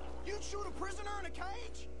 You'd shoot a prisoner in a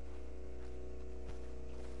cage?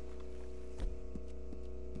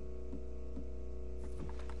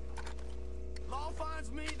 Law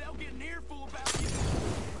finds me, they'll get an earful about you.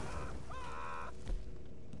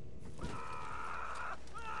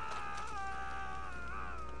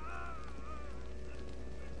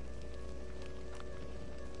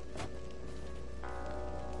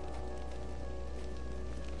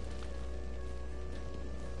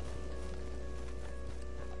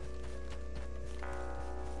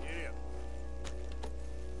 Giddy up.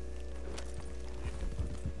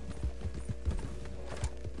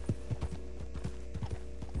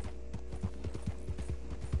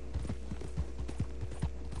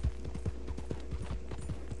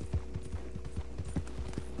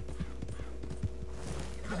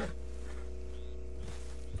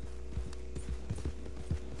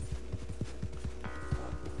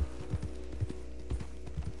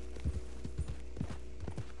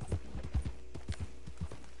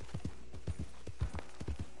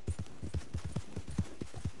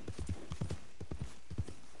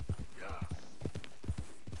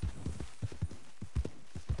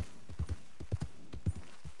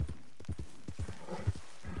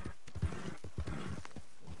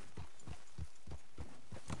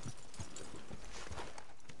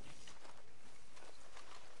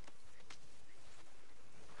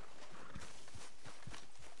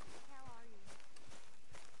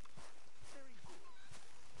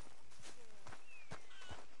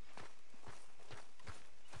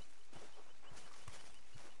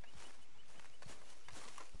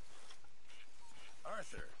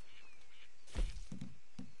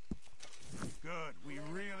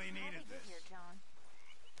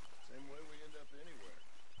 Same way we end up anywhere.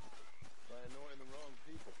 By annoying the wrong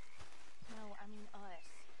people. No, I mean us.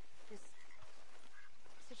 This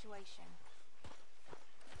situation.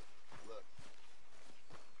 Look.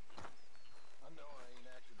 I know I ain't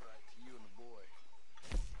acted right to you and the boy.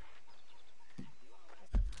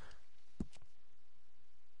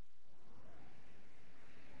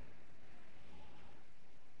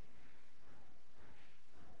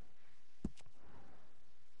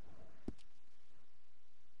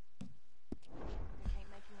 They can't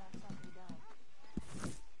make you want something you don't.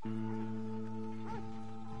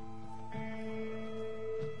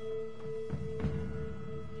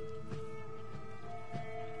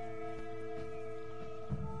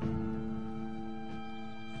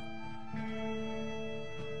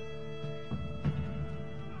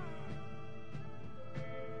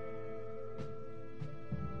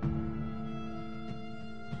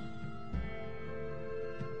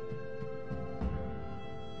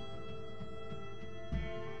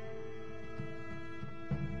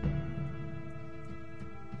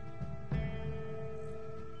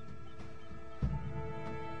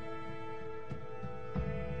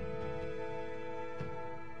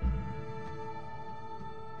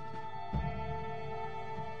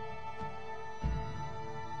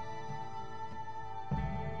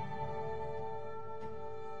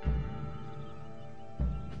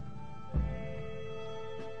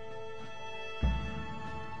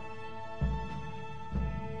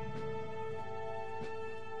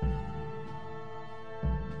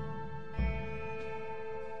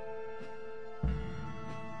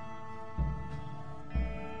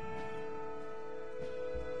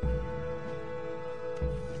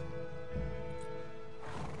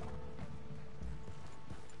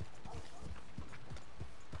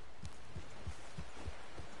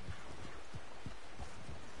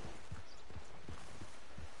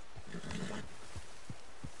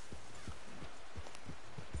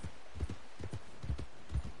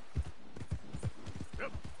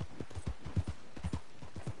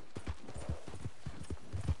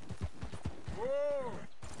 Whoa!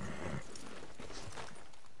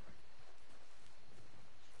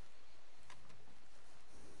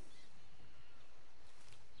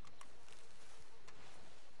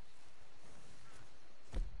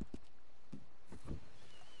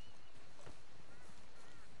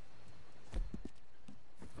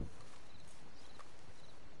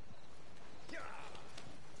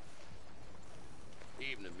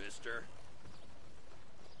 Evening, mister.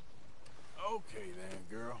 Okay then,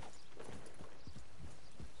 girl.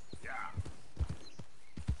 Yeah.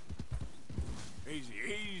 Easy,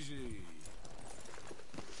 easy.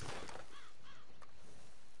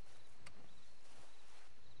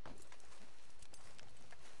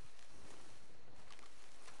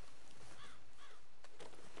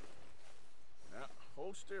 Now,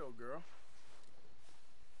 hold still, girl.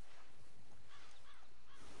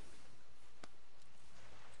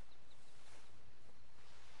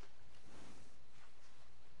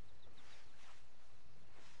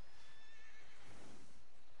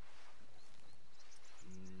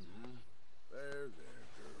 There,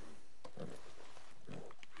 girl.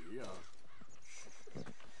 Yeah.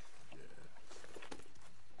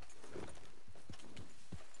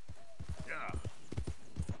 Yeah.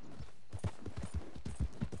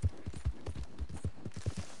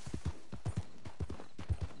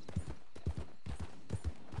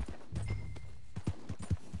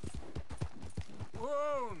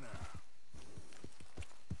 Whoa, now.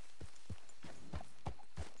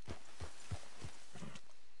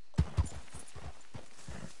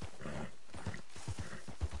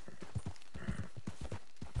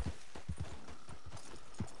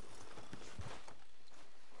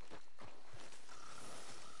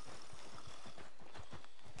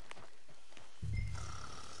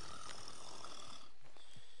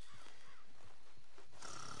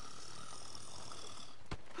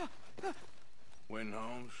 Win,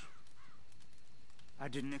 Holmes. I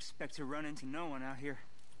didn't expect to run into no one out here.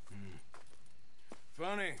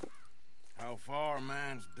 Funny how far a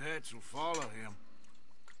man's debts will follow him.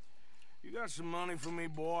 You got some money for me,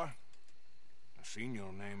 boy? I seen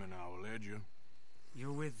your name in our ledger.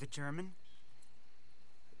 You're with the German?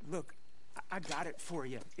 Look, I got it for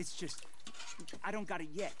you. It's just, I don't got it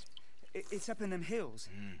yet. It's up in them hills.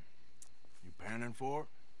 You panning for it?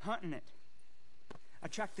 Hunting it. I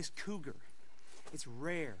tracked this cougar. It's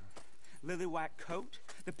rare. Lily white coat.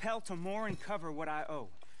 The pelt will more and cover what I owe.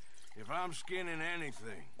 If I'm skinning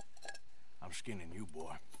anything, I'm skinning you,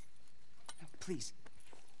 boy. Please,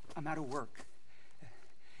 I'm out of work.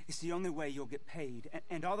 It's the only way you'll get paid,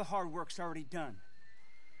 and all the hard work's already done.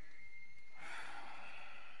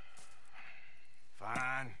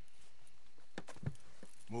 Fine.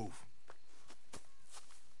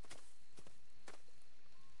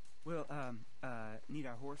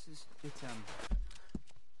 horses. It's,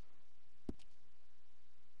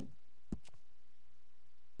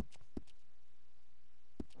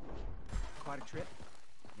 quite a trip.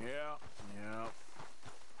 Yeah.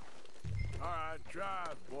 All right,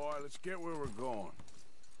 drive, boy. Let's get where we're going.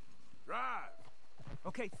 Drive!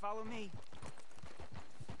 Okay, follow me.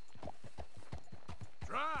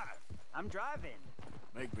 Drive! I'm driving.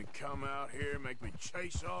 Make me come out here, make me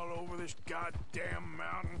chase all over this goddamn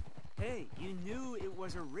mountain. Hey, you knew it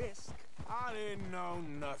was a risk. I didn't know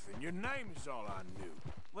nothing. Your name is all I knew.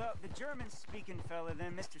 Well, the German-speaking fella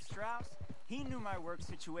then, Mr. Strauss, he knew my work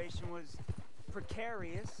situation was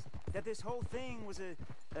precarious, that this whole thing was a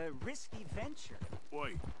risky venture.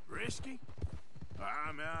 Wait, risky?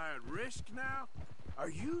 Am I at risk now? Are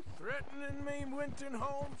you threatening me, Winton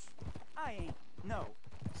Holmes? I ain't. No,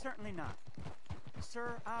 certainly not.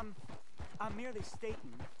 Sir, I'm merely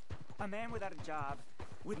stating, a man without a job,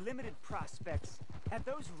 with limited prospects, at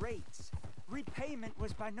those rates, repayment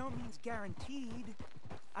was by no means guaranteed.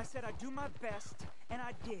 I said I'd do my best, and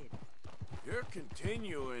I did. You're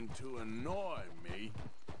continuing to annoy me.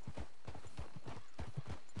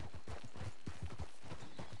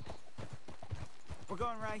 We're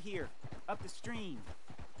going right here, up the stream.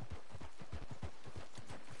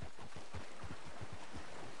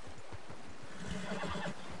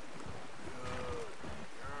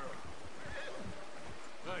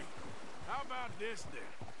 Hey, how about this then?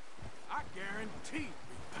 I guarantee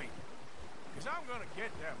repayment. Because I'm gonna get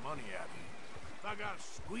that money out of you. If I gotta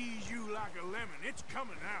squeeze you like a lemon, it's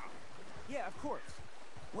coming out. Yeah, of course.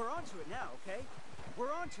 We're onto it now, okay?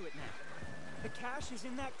 We're onto it now. The cash is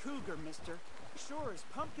in that cougar, mister. Sure as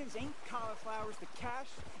pumpkins ain't cauliflowers, the cash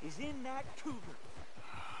is in that cougar.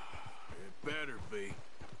 It better be,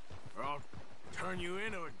 or I'll turn you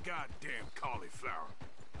into a goddamn cauliflower.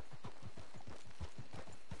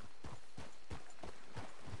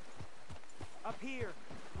 Up here,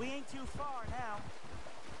 we ain't too far now.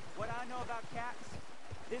 What I know about cats,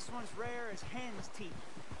 this one's rare as hen's teeth.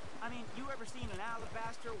 I mean, you ever seen an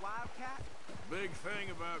alabaster wildcat? Big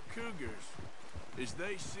thing about cougars is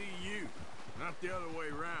they see you, not the other way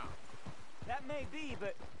around. That may be,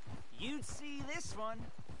 but you'd see this one.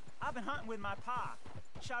 I've been hunting with my pa.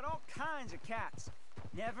 Shot all kinds of cats.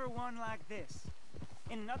 Never one like this.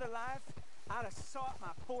 In another life, I'd have sought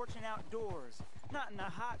my fortune outdoors, not in the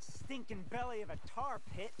hot, stinking belly of a tar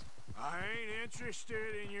pit. I ain't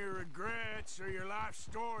interested in your regrets or your life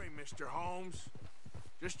story, Mr. Holmes.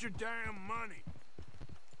 Just your damn money.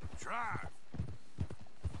 Drive.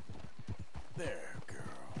 There, girl.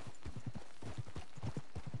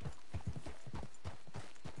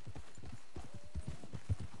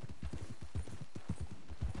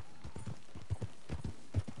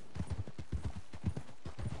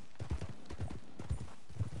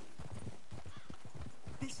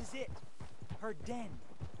 This is it. Her den.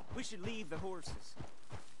 We should leave the horses.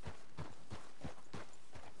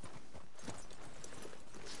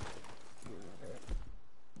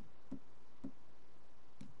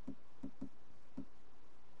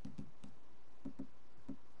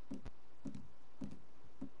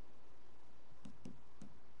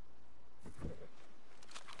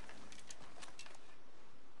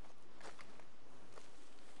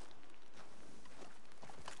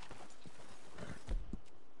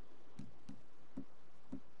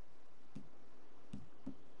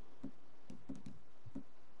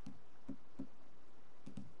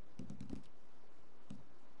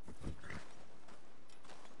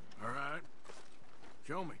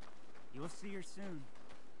 Show me. You'll see her soon.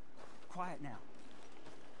 Quiet now.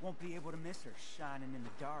 Won't be able to miss her shining in the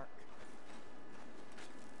dark.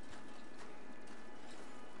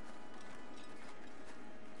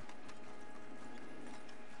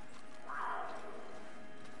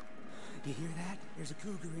 You hear that? There's a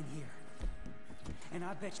cougar in here. And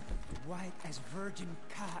I bet you white as virgin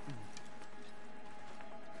cotton.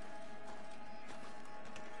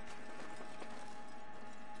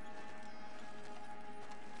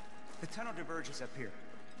 The tunnel diverges up here.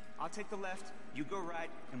 I'll take the left, you go right,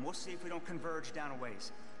 and we'll see if we don't converge down a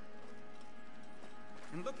ways.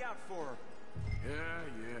 And look out for her.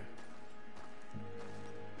 Yeah.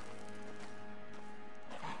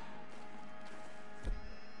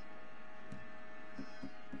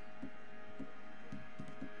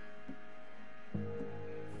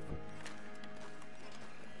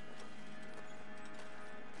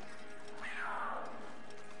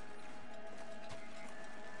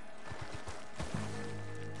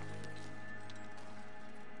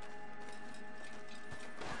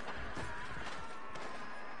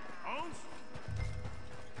 Holmes?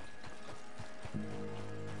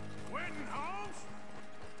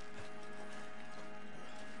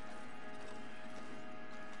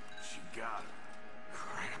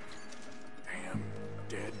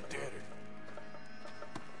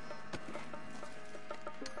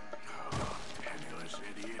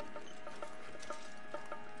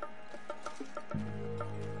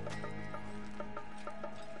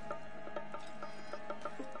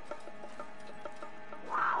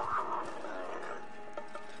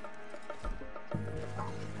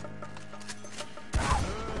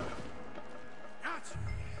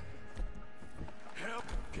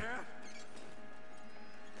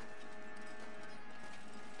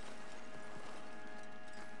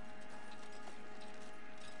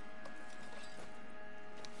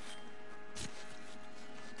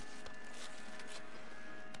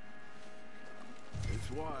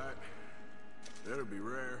 Better be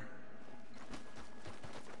rare.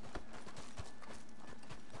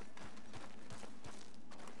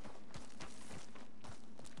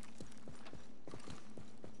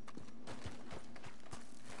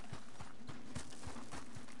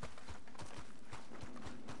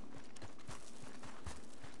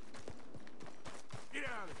 Get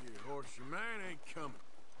out of here, horse. Your man ain't coming.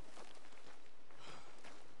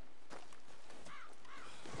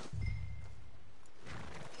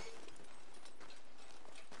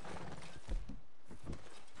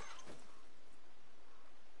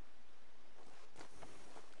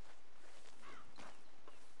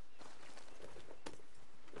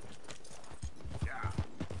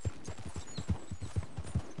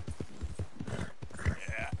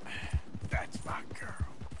 That's my girl.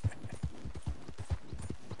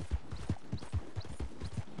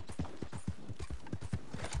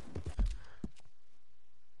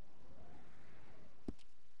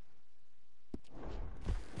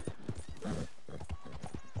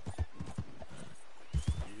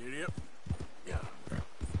 Yep. Yeah.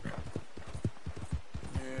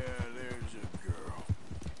 Yeah, there's a girl.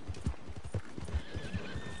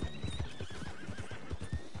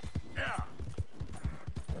 Yeah.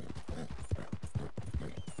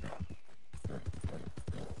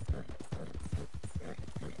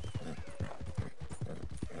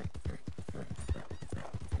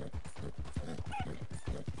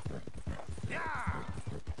 Yeah.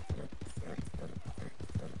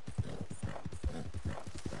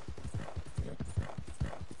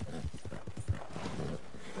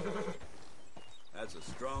 That's a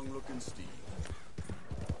strong-looking steed.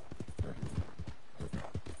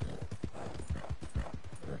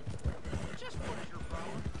 Just what is your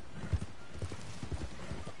problem?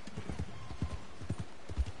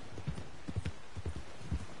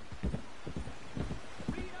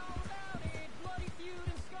 Read all about it. Bloody feud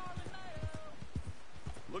and Scarlet Night.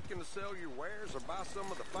 Looking to sell your wares or buy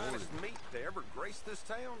some of the finest meat to ever grace this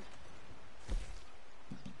town?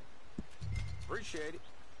 Appreciate it.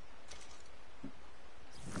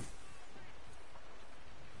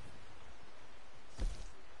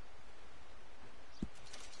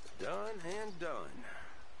 Done and done.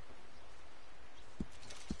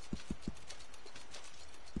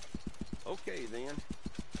 Okay, then.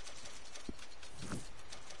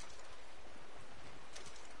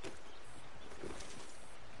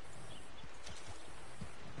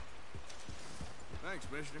 Thanks,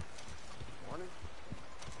 mister. Morning.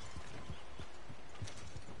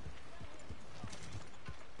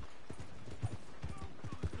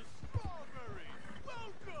 Strawberry!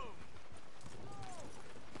 Welcome!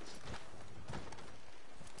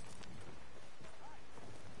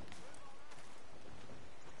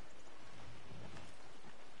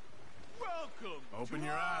 Welcome Open to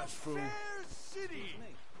your our eyes, fool. Fair City.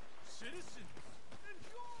 Citizens,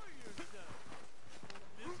 enjoy yourselves.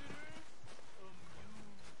 Visitors,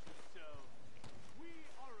 amuse yourselves. We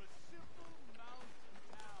are a simple mountain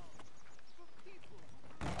town for people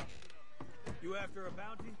who believe in You after a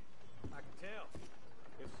bounty? I can tell.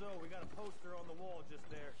 If so, we got a poster on the wall just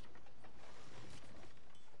there.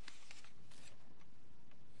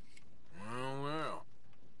 Well, well.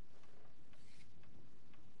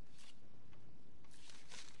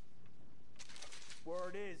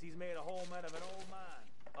 Word is he's made a home out of an old mine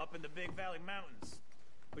up in the Big Valley Mountains.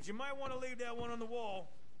 But you might want to leave that one on the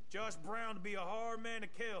wall. Josh Brown to be a hard man to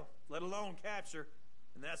kill, let alone capture.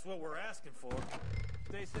 And that's what we're asking for.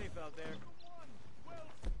 Stay safe out there.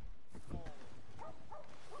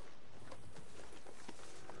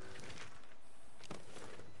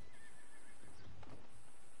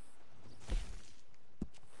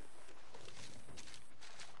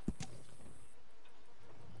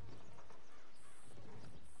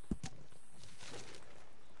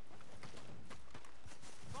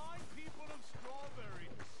 fine people of Strawberry,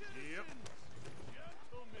 citizens,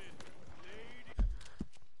 gentlemen, ladies.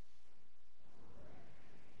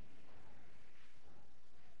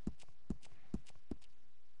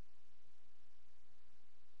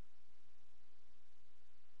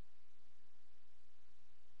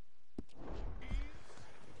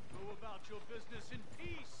 Go about your business in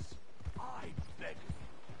peace. I beg of you.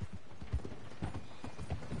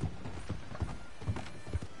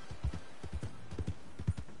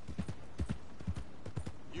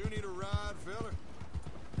 You need a ride, fella?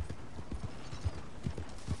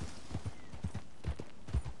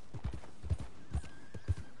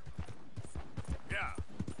 Yeah.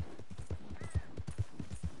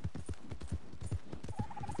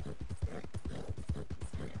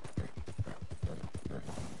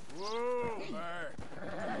 Whoa, there.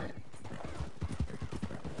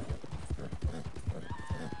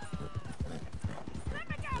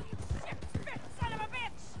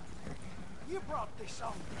 brought this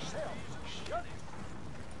on yourself, so shut it.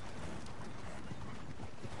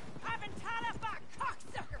 I've been tied up by a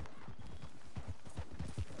cocksucker!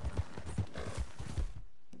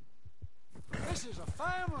 This is a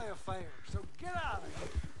family affair, so get out of here.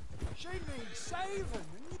 She needs saving, and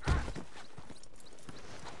you...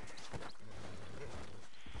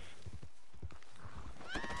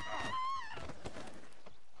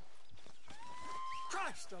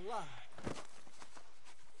 Christ alive!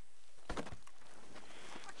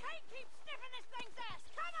 I can't keep sniffing this thing's ass!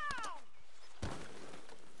 Come on!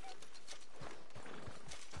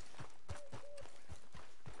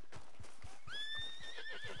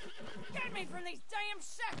 Get me from these damn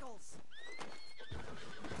shackles!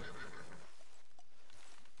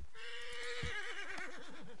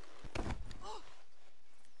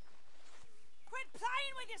 Quit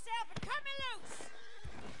playing with yourself and cut me loose!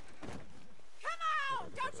 Come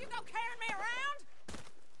on! Don't you go carrying me around!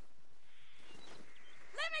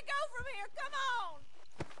 Let me go from here! Come on!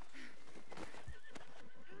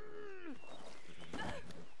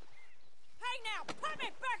 Hey now! Put me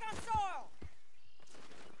back on soil!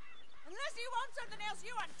 Unless you want something else,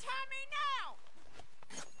 you untie me now!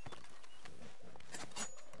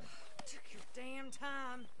 Took your damn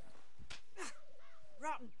time.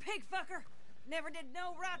 Rotten pig fucker! Never did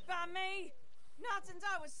no right by me! Not since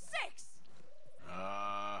I was 6!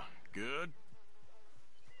 Good.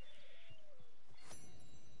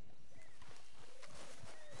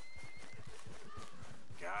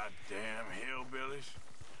 Goddamn hillbillies.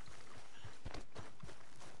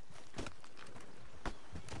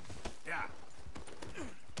 Yeah.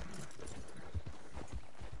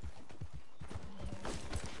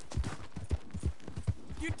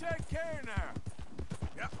 You take care now.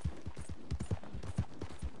 Yep.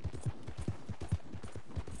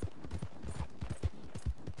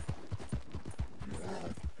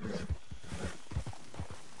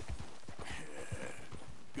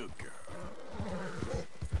 Good girl.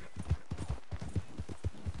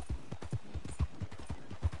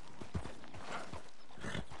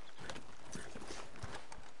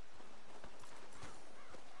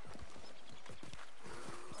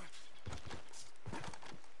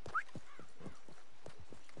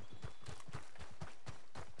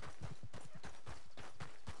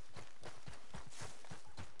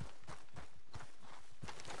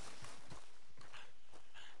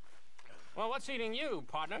 Well, what's eating you,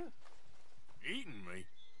 partner? Eating me?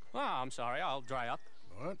 Oh, I'm sorry. I'll dry up.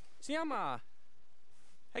 What? See, Hey,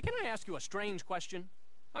 can I ask you a strange question?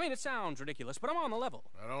 I mean, it sounds ridiculous, but I'm on the level.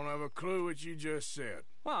 I don't have a clue what you just said.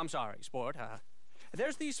 Well, I'm sorry, sport.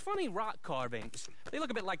 There's these funny rock carvings. They look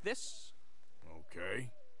a bit like this. Okay.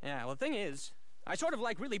 Yeah, well, the thing is, I sort of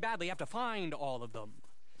really badly have to find all of them.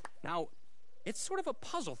 Now, it's sort of a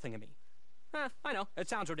puzzle thingamy. I know, it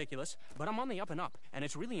sounds ridiculous, but I'm on the up and up, and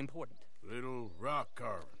it's really important. Little rock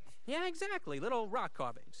carvings. Yeah, exactly, little rock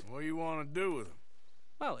carvings. What do you want to do with them?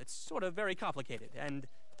 Well, it's sort of very complicated, and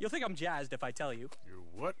you'll think I'm jazzed if I tell you. You're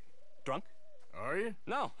what? Drunk? Are you?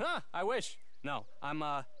 No, I wish. No, I'm,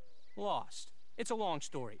 lost. It's a long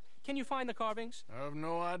story. Can you find the carvings? I have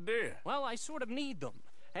no idea. Well, I sort of need them.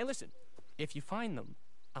 Hey, listen, if you find them,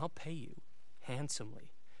 I'll pay you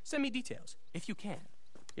handsomely. Send me details, if you can.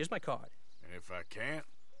 Here's my card. And if I can't?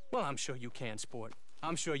 Well, I'm sure you can, sport.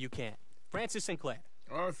 I'm sure you can. Francis Sinclair.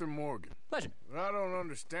 Arthur Morgan. Pleasure. I don't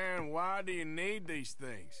understand. Why do you need these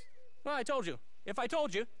things? Well, I told you. If I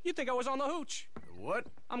told you, you'd think I was on the hooch. The what?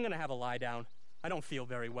 I'm gonna have a lie down. I don't feel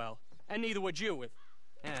very well. And neither would you if...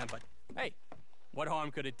 but, hey, what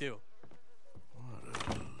harm could it do? What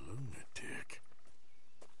a lunatic.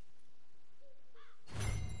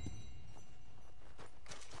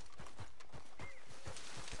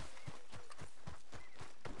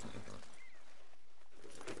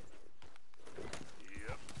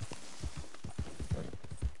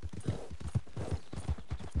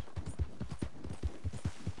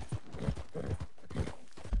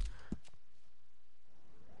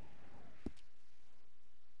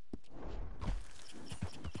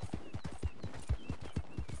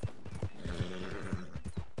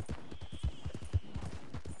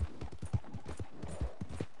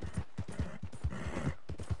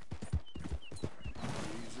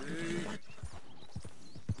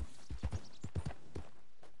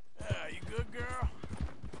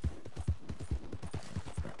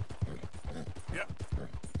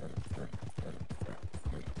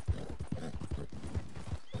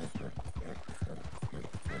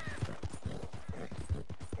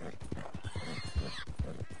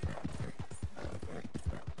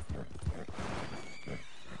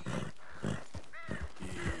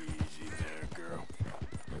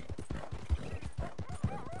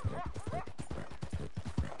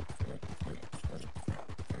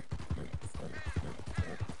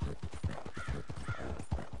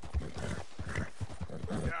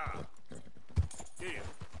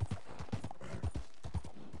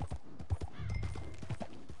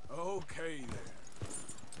 Okay, then.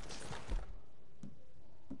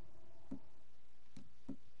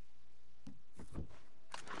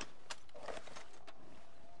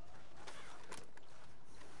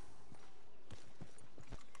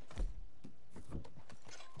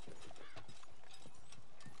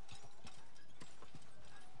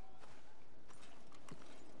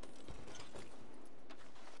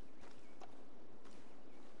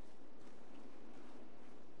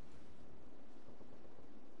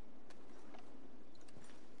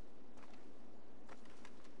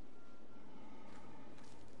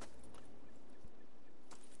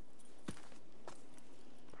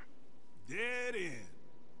 Dead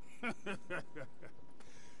end.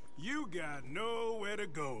 You got nowhere to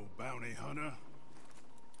go, bounty hunter.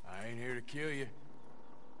 I ain't here to kill you.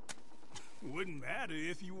 Wouldn't matter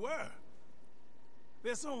if you were.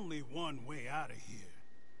 There's only one way out of here,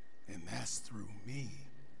 and that's through me.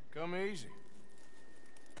 Come easy.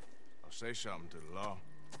 I'll say something to the law.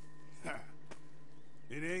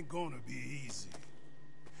 It ain't gonna be easy.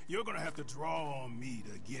 You're gonna have to draw on me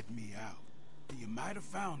to get me out. You might have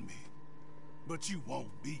found me, but you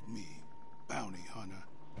won't beat me, bounty hunter.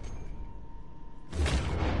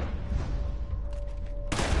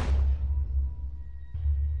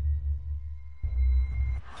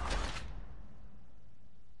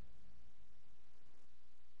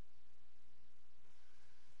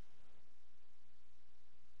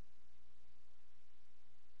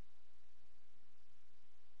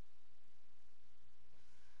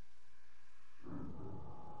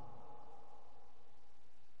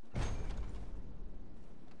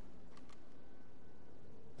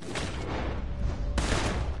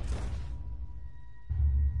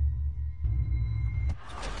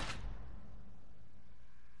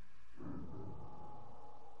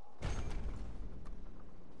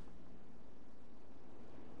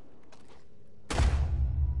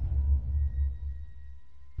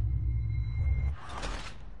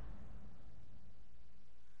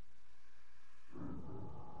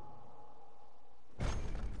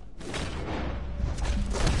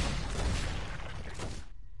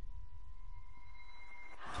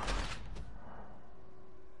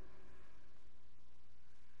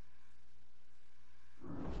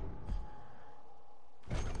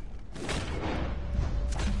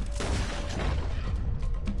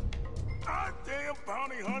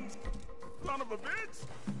 Bounty hunt, son of a bitch!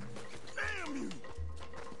 Damn you!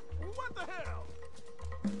 What the hell?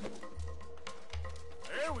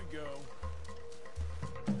 There we go.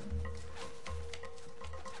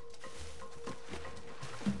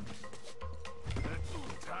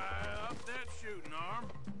 Let's tie up that shooting arm.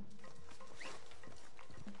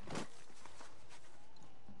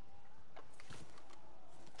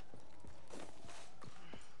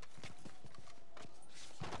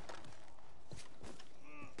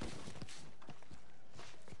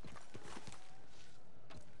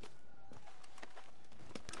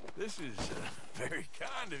 This is very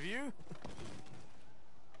kind of you.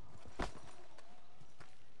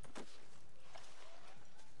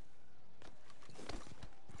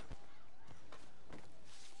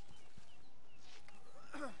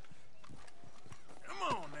 Come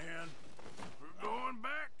on, then. We're going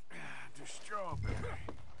back to Strawberry.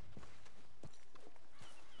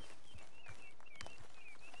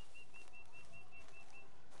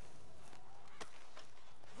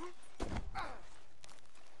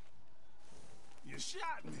 You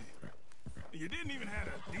shot me. You didn't even have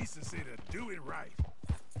the decency to do it right.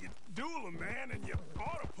 You duel a man and you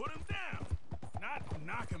ought to put him down. Not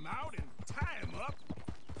knock him out and tie him up.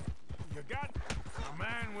 You got a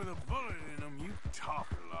man with a bullet in him. You talk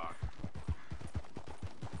a lot.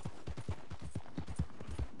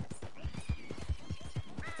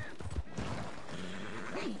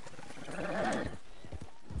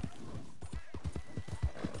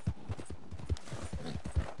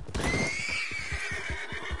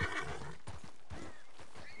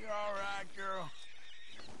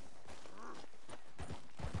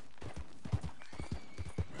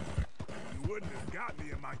 got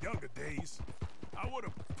me in my younger days. I would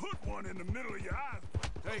have put one in the middle of your eyes.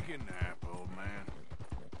 Take a nap, old man.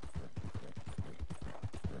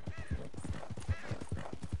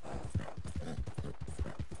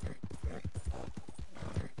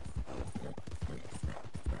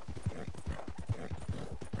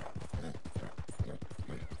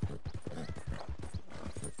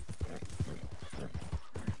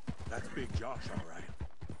 That's Big Josh, all right.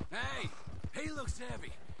 Hey, he looks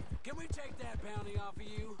heavy. Can we take that bounty off of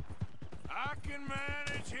you? I can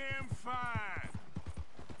manage him fine.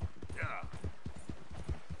 Yeah.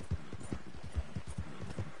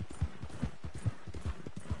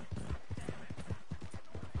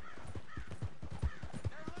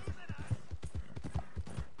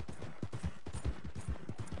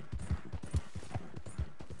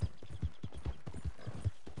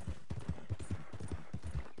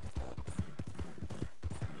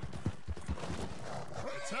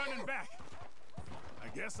 turning back. I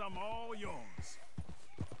guess I'm all yours.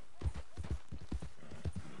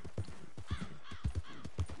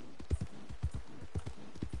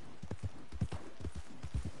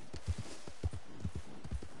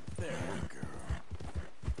 There you go.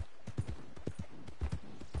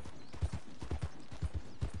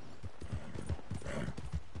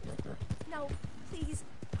 No, please.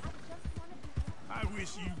 I just want to be helpful. I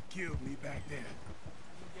wish you killed me back there.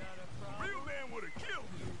 A real man would have killed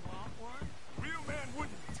me. A real man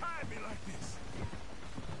wouldn't tie me like this.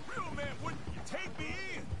 A real man wouldn't take me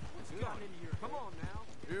in. What's gotten into your... Come on now.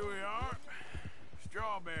 Here we are.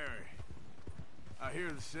 Strawberry. I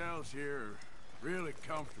hear the cells here are really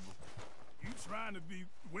comfortable. You trying to be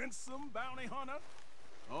winsome, bounty hunter?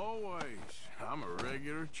 Always. I'm a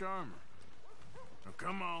regular charmer. So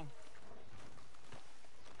come on.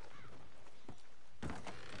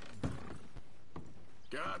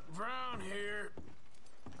 Got Brown here.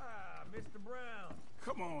 Ah, Mr. Brown.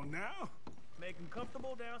 Come on now. Make him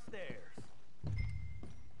comfortable downstairs.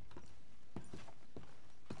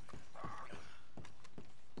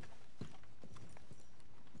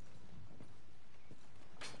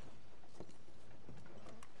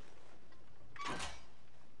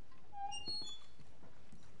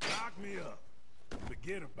 Lock me up.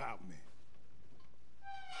 Forget about me.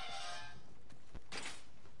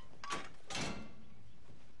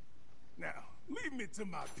 Now, leave me to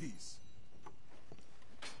my peace.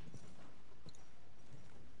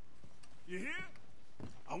 You hear?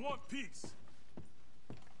 I want peace.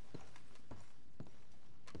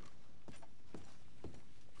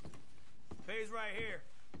 Pays right here.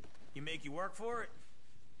 He make you work for it?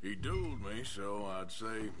 He dueled me, so I'd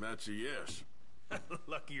say that's a yes.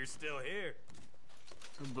 Lucky you're still here.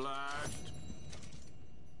 Obliged.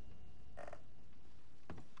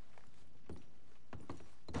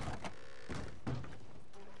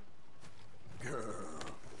 Girl.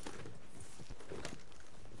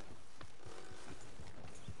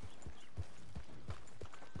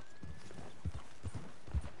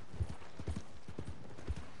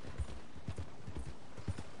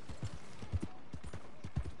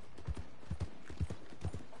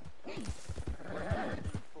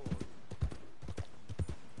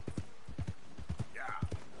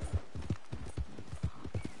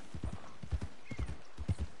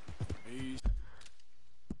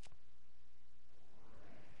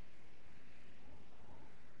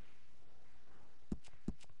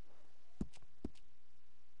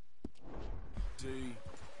 See?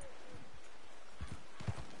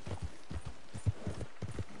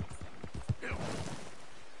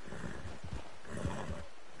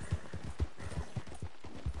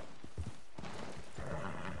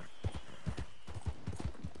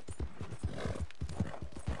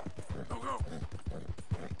 Go, go.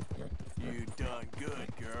 You done good,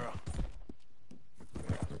 girl.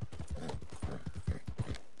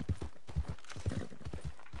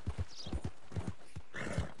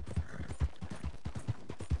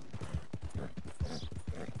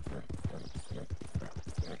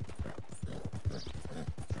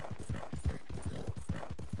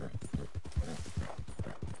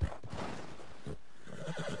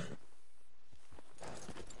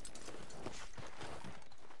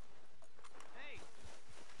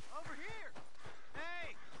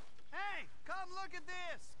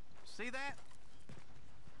 See that?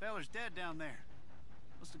 Feller's dead down there.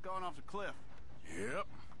 Must have gone off the cliff. Yep.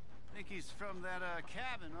 Think he's from that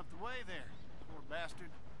cabin up the way there. Poor bastard.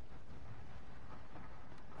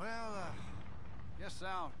 Well, guess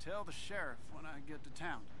I'll tell the sheriff when I get to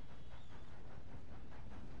town.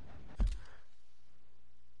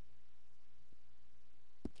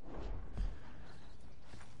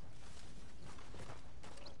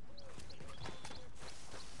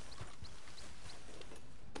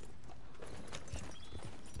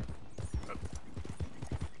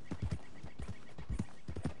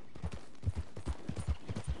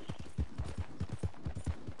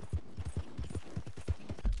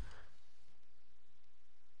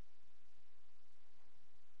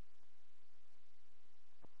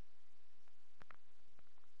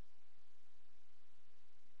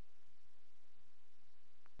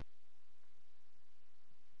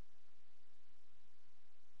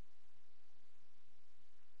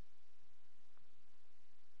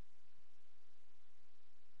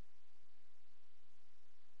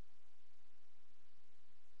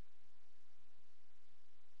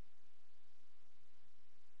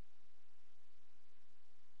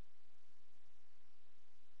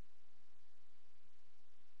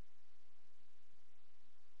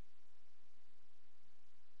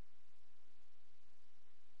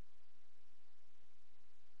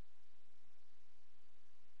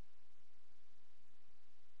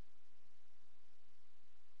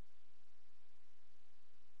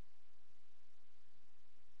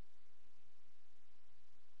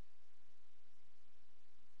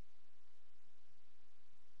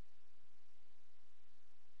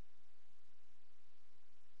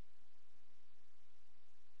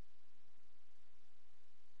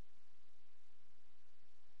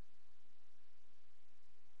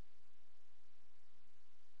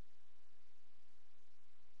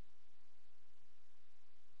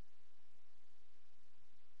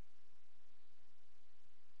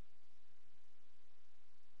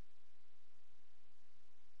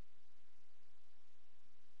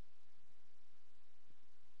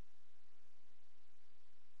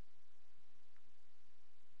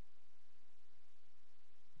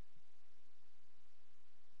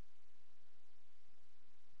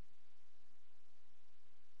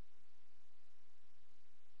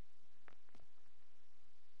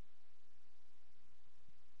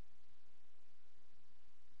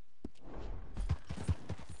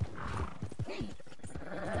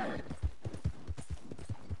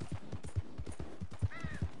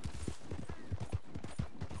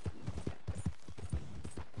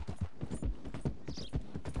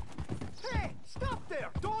 Stop there!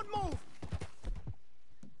 Don't move!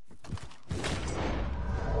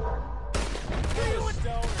 Get a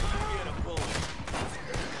stone or you get a bullet.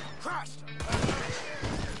 Christ!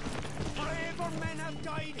 Whatever men have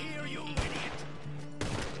died here, you idiot!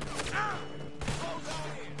 Ah! Hold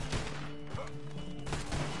on here!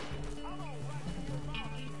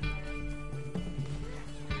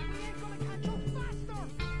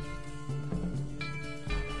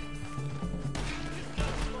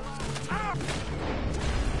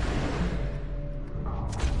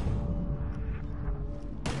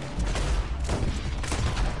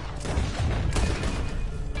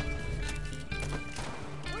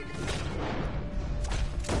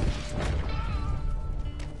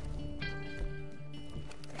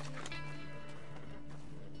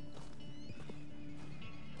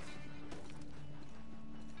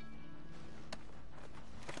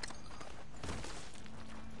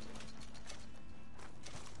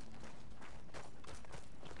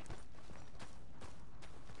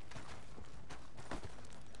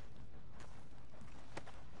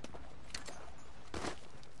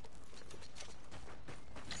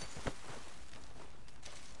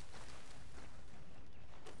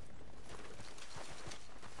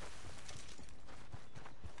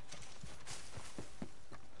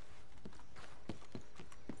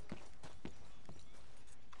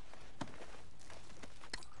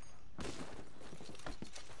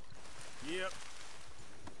 Yep.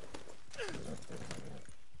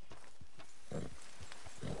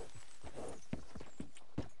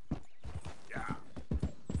 Yeah.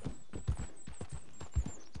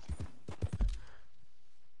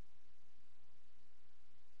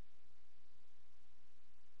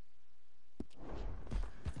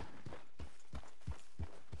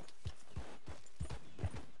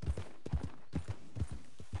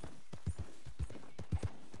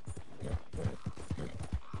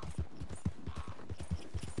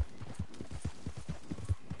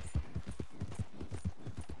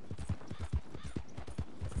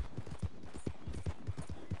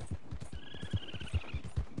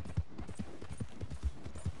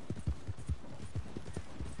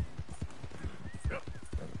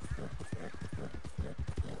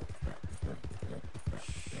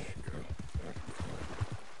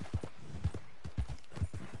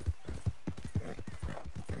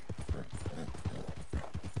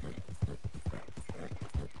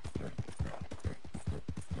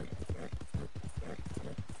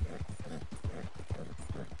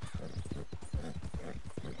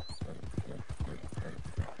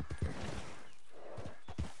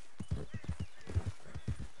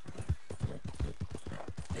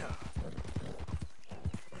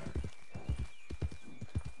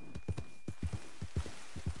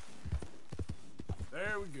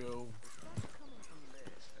 There we go.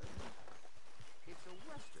 It's a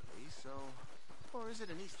westerly, so... Or is it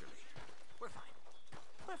an easterly? We're fine.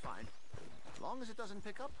 We're fine. As long as it doesn't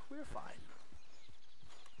pick up, we're fine.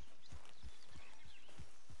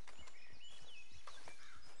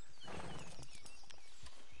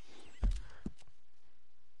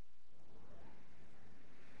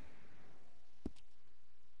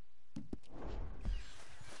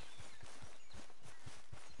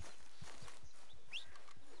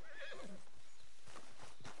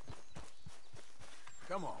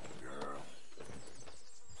 Come on, girl.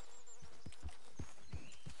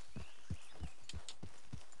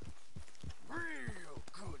 Real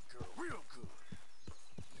good, girl. Real good.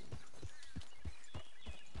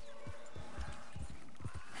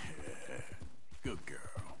 Yeah. Good girl.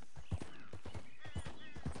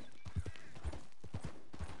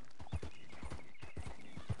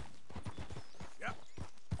 Yep.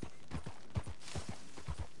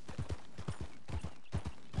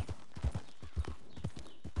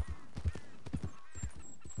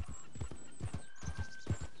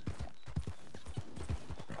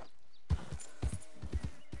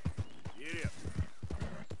 Get up.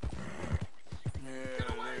 Yeah,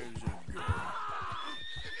 there's a girl.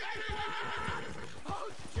 Oh,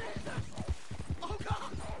 Jesus! Oh,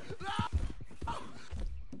 God! No!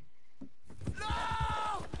 No!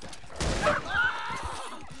 No!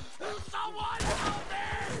 Someone help me!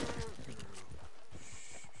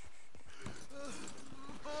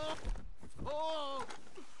 Oh!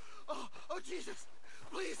 Oh, Jesus!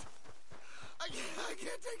 Please! I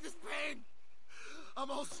can't take this pain! I'm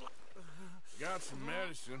all Got some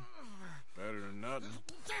medicine. Better than nothing.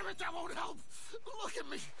 Damn it, that won't help! Look at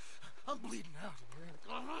me! I'm bleeding out.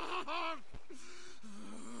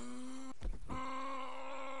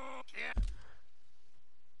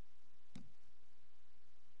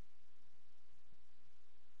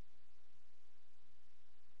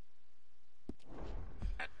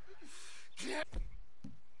 Can't.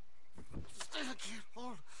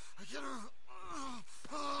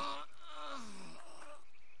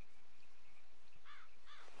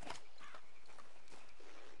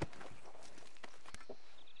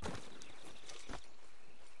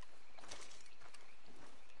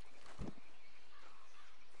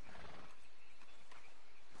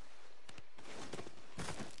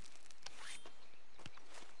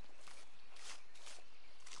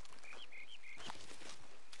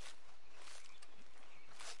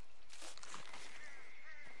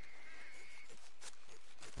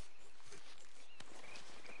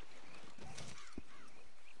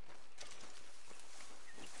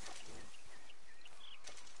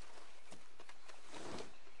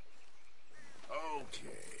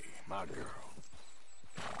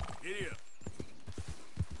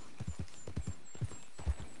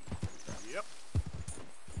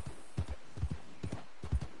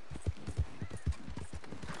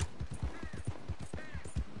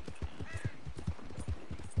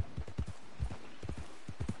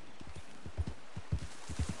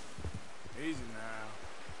 Easy now.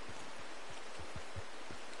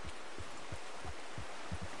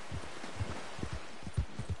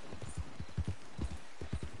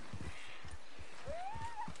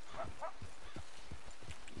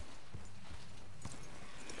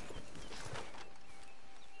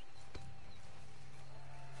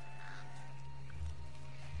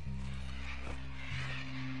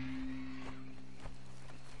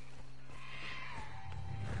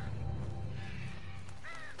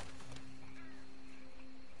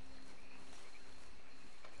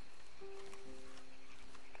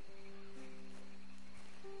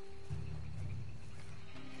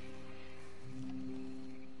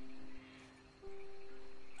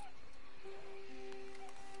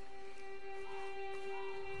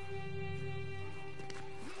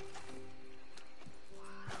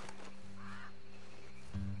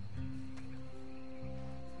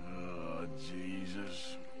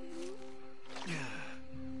 Jesus.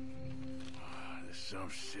 This some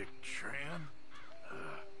sick tram.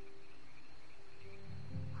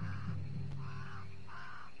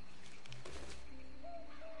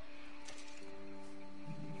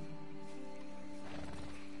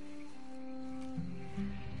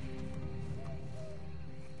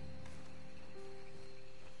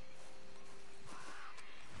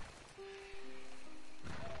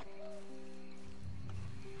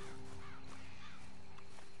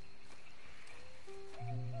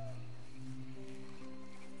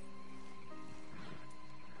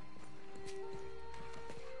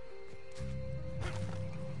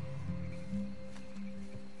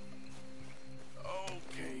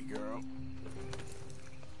 Okay, girl.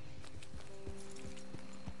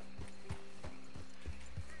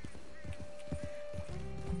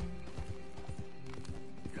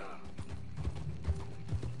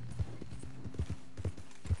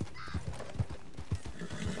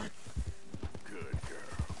 Good girl.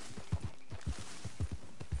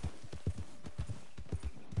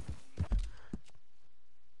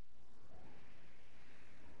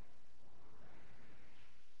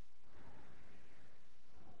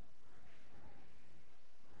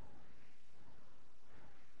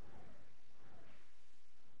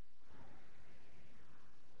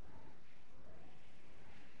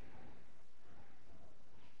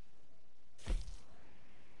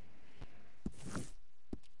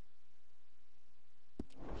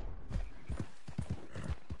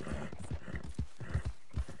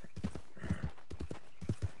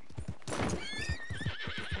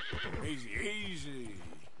 Easy, easy.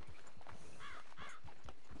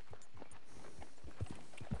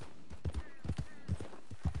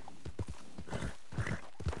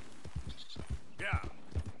 Yeah.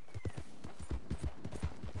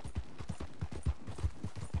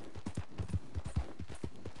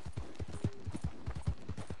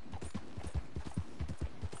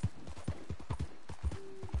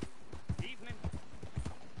 Evening.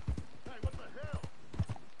 Hey, what the hell?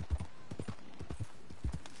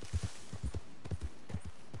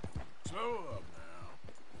 Slow up now.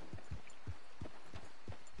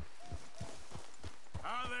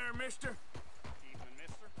 Hi there, mister. Evening,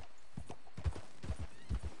 mister.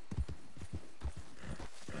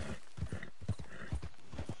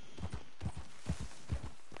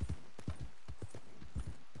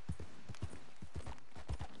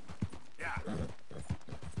 Yeah.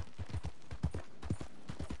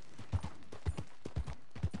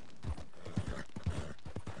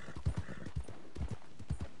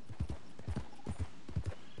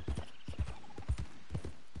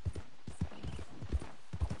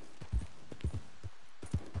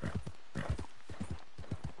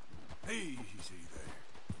 Easy there.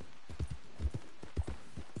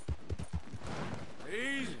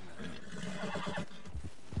 Easy now.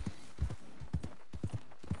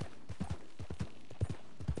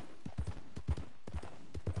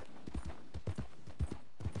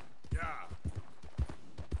 Yeah.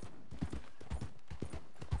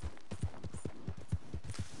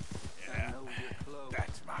 I know you're close.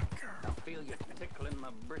 That's my girl. I feel you tickling my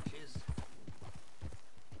britches.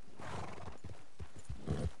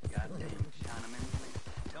 Goddamn Chinaman.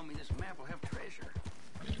 Tell me this map will have treasure.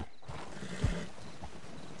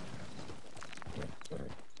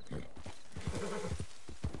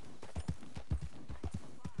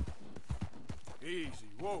 Easy.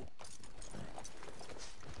 Whoa.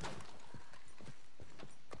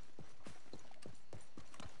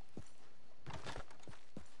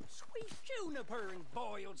 Sweet juniper and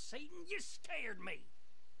boiled Satan, you scared me.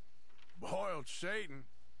 Boiled Satan?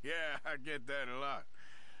 Yeah, I get that a lot.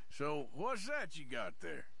 So, what's that you got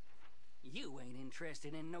there? You ain't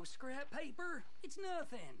interested in no scrap paper. It's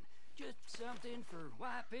nothing. Just something for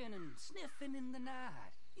wiping and sniffing in the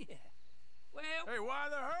night. Yeah. Well... Hey, why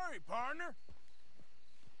the hurry, partner?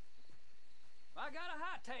 I got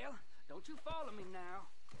a hightail. Don't you follow me now.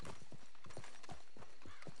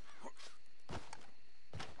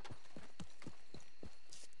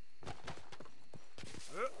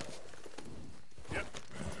 Yep.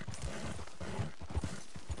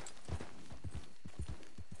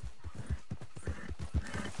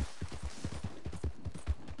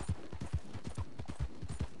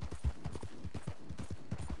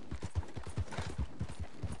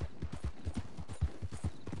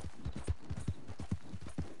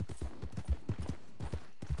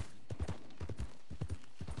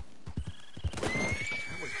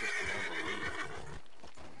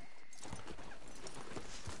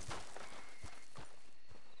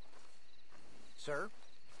 Sir?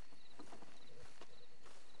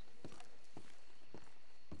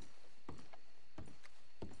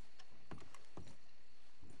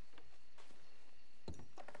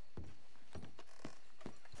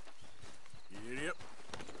 Yep.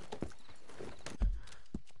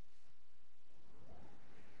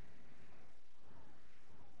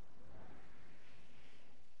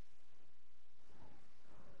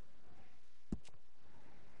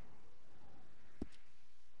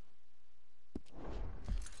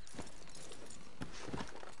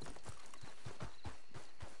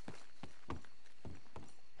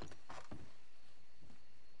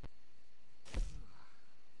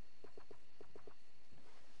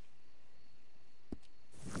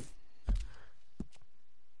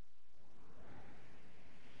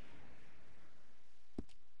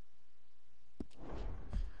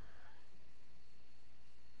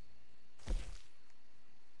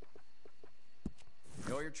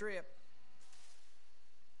 Enjoy your trip.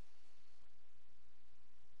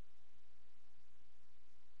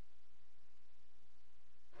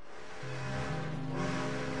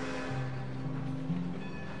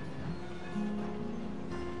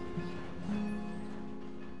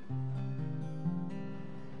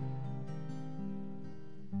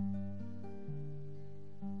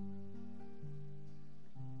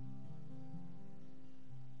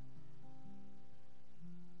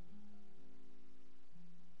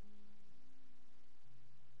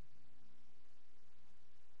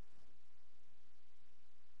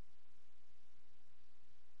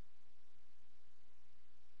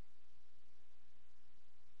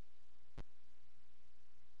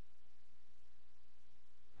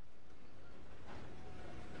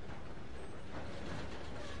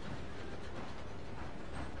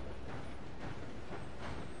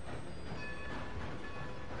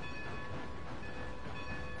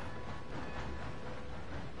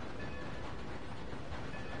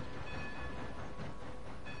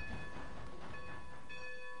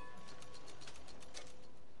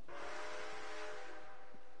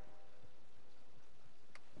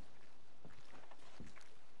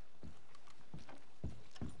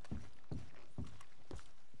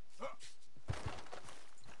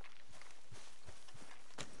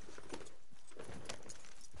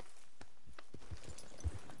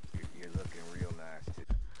 You're looking real nice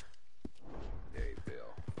today,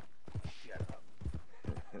 Bill. Shut up.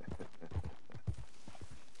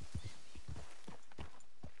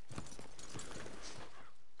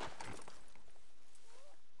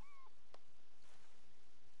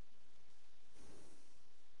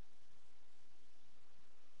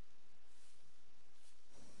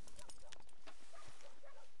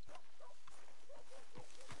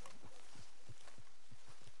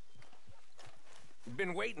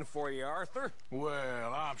 Been waiting for you, Arthur.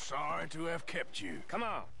 Well, I'm sorry to have kept you. Come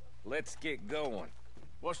on, let's get going.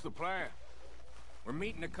 What's the plan? We're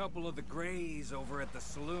meeting a couple of the Greys over at the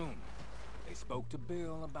saloon. They spoke to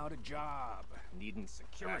Bill about a job, needing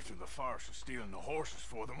security. After the farce of stealing the horses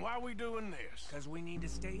for them, why are we doing this? Because we need to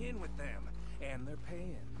stay in with them, and they're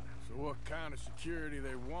paying. So what kind of security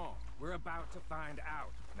they want? We're about to find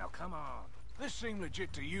out. Now come on. This seem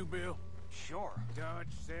legit to you, Bill? Sure. Dutch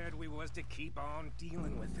said we was to keep on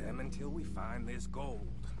dealing with them until we find this gold.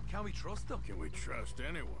 Can we trust them? Can we trust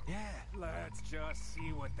anyone? Yeah. Let's just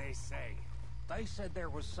see what they say. They said there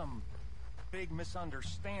was some big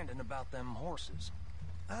misunderstanding about them horses.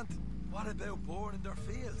 And what about boarding their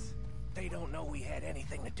fields? They don't know we had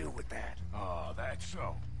anything to do with that. Oh, that's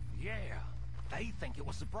so. Yeah. They think it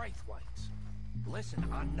was the Braithwaites. Listen,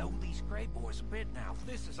 I know these Grey boys a bit now.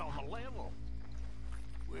 This is on the level.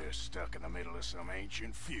 We're stuck in the middle of some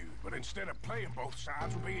ancient feud, but instead of playing both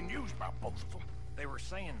sides, we're being used by both of them. They were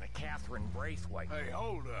saying that Catherine Braithwaite... Hey,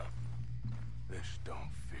 hold up. This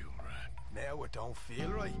don't feel right. Now it don't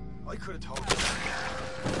feel right. I could have told you. Get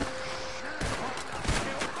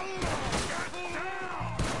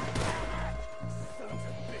down! Sons of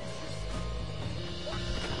bitches.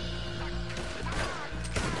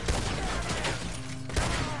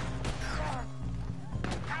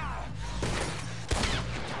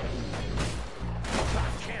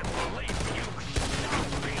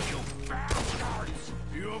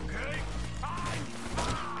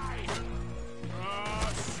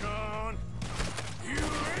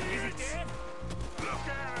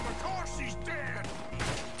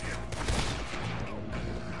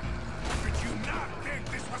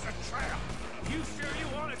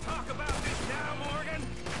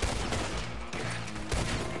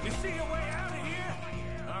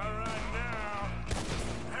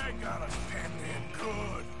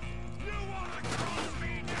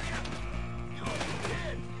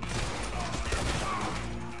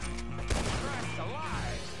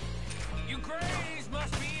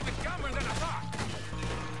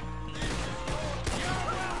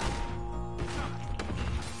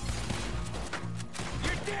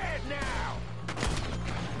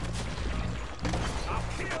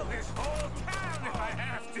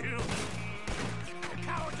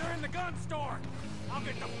 gun store. I'll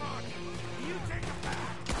get the front. You take the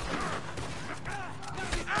back.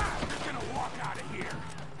 You're gonna walk out of here.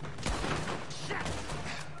 Shit!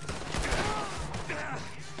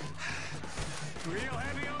 Real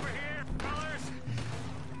heavy over here, fellas.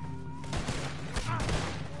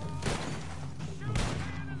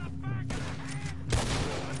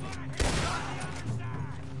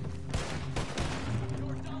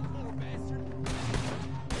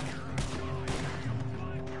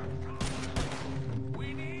 We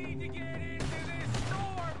need to get into this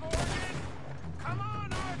store, Morgan. Come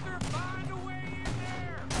on, Arthur, find a way in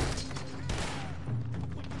there.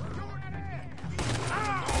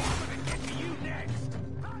 I'm gonna get to you next.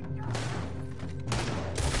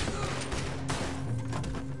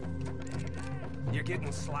 You're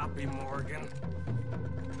getting sloppy, Morgan.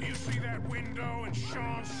 You see that window and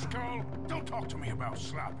Sean's skull? Don't talk to me about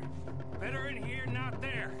sloppy. Better in here, not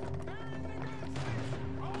there.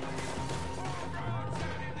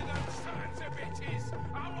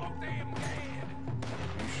 I want them dead.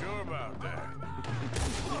 You sure about that?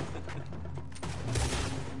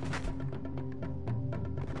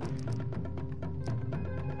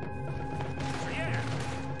 So yeah,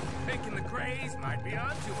 thinking the Greys might be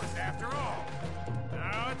onto us after all.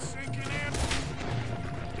 Now it's sinking in.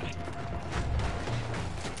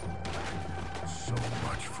 So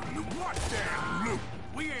much for loot. What damn loot?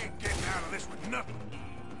 We ain't getting out of this with nothing.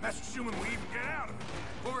 That's assuming we even get out of it.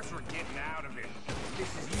 Of course we're getting out of it. This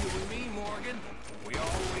is you and me, Morgan. We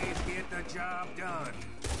always get the job done.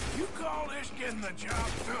 You call this getting the job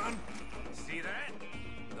done? See that?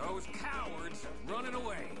 Those cowards running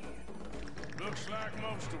away. Looks like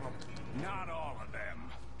most of them. Not all of them.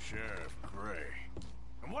 Sheriff Gray.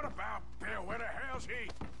 And what about Bill? Where the hell's he?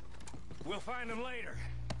 We'll find him later.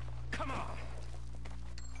 Come on.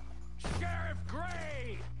 Sheriff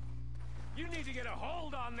Gray! You need to get a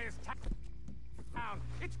hold on this town.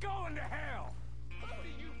 It's going to hell. Who do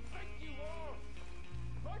you think you are?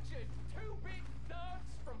 Bunch of two big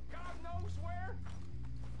thugs from God knows where?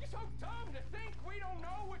 You're so dumb to think we don't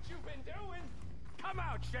know what you've been doing. Come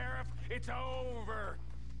out, Sheriff. It's over.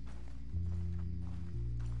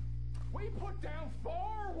 We put down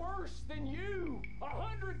far worse than you.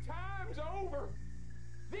 100 times over.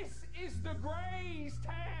 This is the Greys'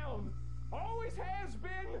 town. Always has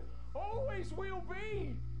been, always will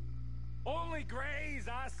be. Only Greys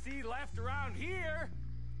I see left around here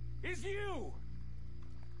is you.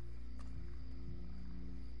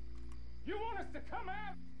 You want us to come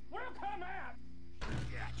out? We'll come out.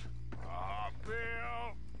 Oh,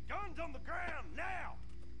 Bill. Guns on the ground, now!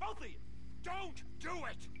 Both of you! Don't do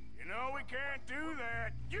it! You know we can't do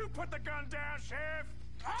that. You put the gun down, Sheriff.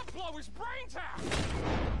 I'll blow his brains out!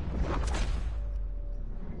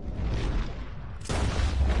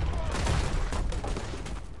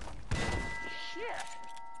 Shit!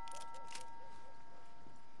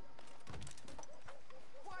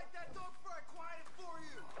 Quiet that dog before I quiet it for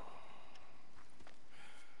you.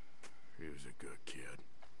 He was a good kid.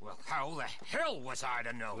 Well, how the hell was I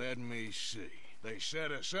to know? Let me see. They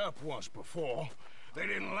set us up once before. They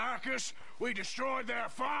didn't like us. We destroyed their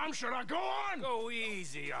farm. Should I go on? Go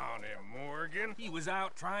easy on him, Morgan. He was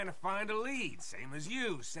out trying to find a lead. Same as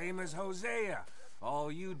you, same as Hosea. All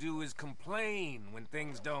you do is complain when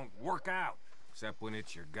things don't work out. Except when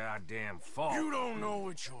it's your goddamn fault. You don't know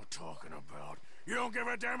what you're talking about. You don't give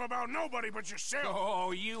a damn about nobody but yourself.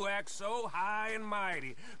 Oh, you act so high and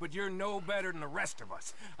mighty, but you're no better than the rest of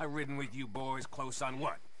us. I've ridden with you boys close on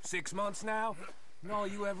what, 6 months now? And all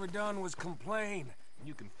you ever done was complain.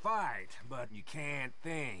 You can fight, but you can't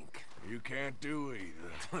think. You can't do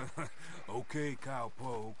either. Okay,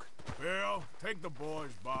 cowpoke. Bill, take the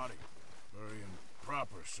boy's body. Bury him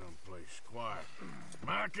proper someplace quiet.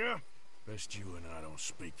 Micah, best you and I don't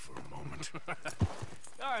speak for a moment.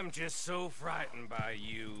 I'm just so frightened by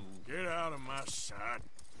you. Get out of my sight,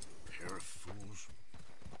 pair of fools.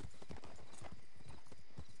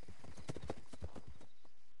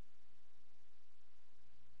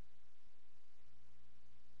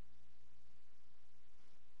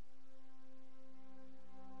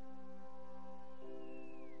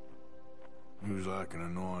 He was like an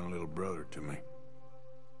annoying little brother to me.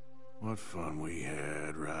 What fun we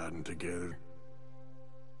had riding together.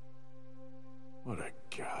 What a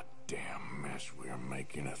goddamn mess we are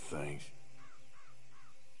making of things.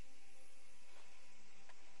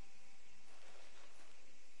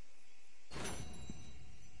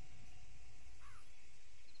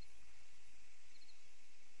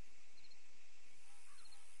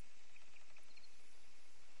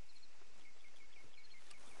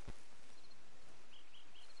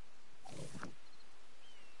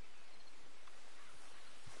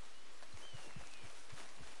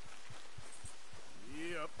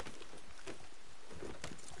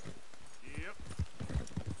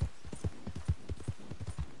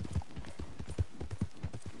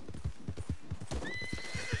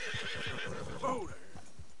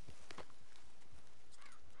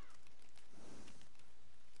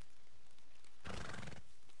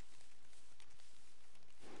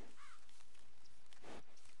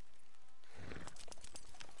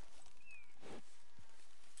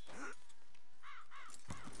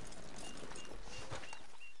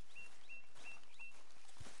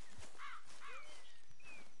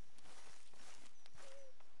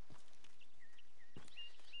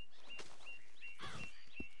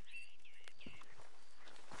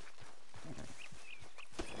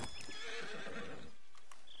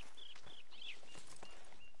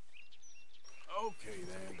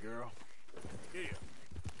 girl. Here.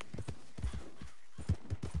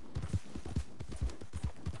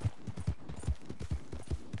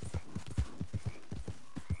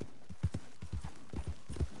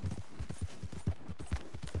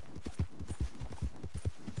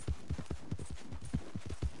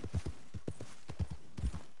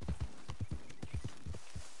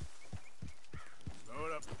 Slow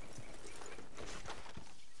it up.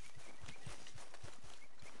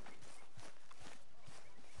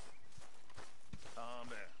 Calm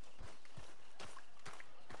down.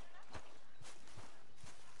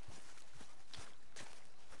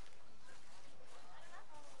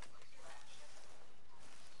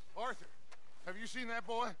 Arthur, have you seen that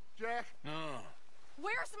boy, Jack? No.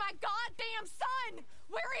 Where's my goddamn son?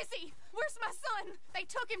 Where is he? Where's my son? They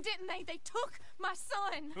took him, didn't they? They took my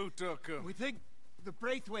son. Who took him? We think the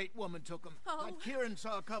Braithwaite woman took him. Oh. But Kieran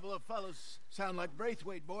saw a couple of fellows sound like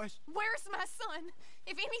Braithwaite boys. Where's my son?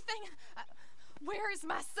 If anything, where is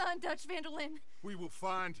my son, Dutch Vanderlyn? We will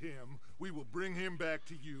find him, we will bring him back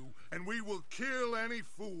to you, and we will kill any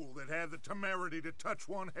fool that had the temerity to touch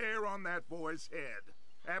one hair on that boy's head.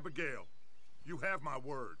 Abigail, you have my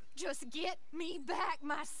word. Just get me back,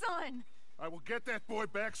 my son. I will get that boy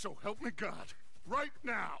back, so help me God. Right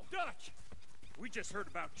now. Dutch! We just heard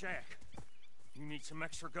about Jack. You need some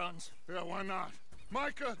extra guns? Yeah, why not?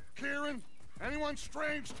 Micah, Kieran, anyone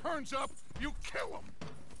strange turns up, you kill him.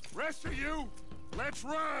 Rest of you, let's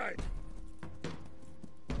ride.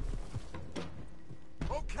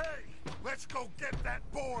 Okay, let's go get that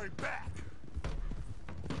boy back.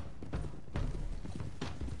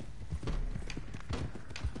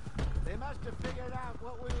 They must have figured out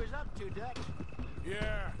what we was up to, Dutch.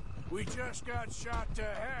 Yeah, we just got shot to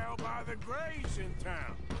hell by the Greys in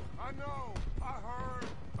town. I know. I heard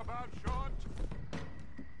about Sean.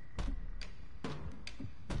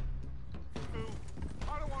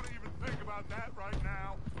 I don't want to even think about that right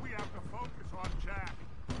now. We have to focus on Jack.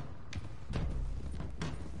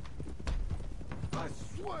 I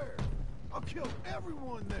swear, I'll kill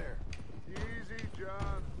everyone there. Easy,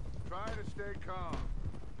 John. Try to stay calm.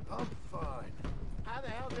 I'm fine. How the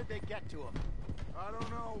hell did they get to him? I don't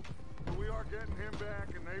know, but we are getting him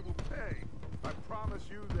back and they will pay. I promise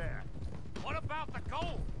you that. What about the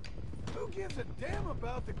gold? Who gives a damn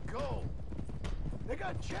about the gold? They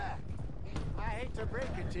got Jack. I hate to break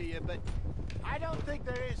it to you, but I don't think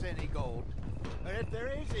there is any gold. Or if there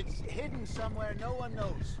is, it's hidden somewhere no one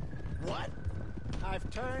knows. What? I've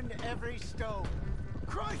turned every stone.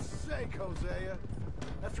 Christ's sake, Hosea.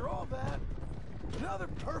 After all that, another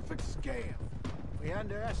perfect scam. We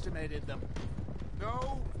underestimated them.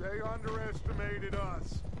 No, they underestimated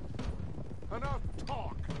us. Enough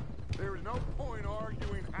talk. There is no point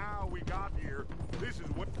arguing how we got here. This is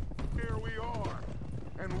what here we are.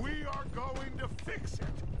 And we are going to fix it.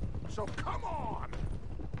 So come on!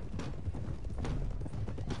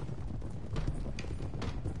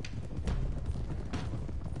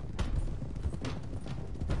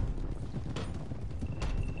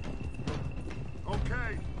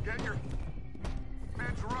 Okay, get your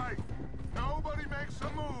heads right. Nobody makes a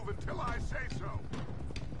move until I say so.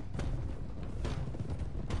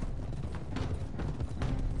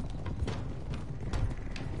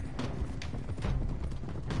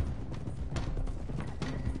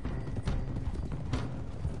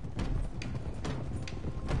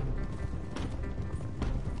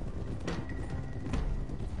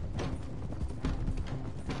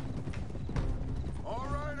 All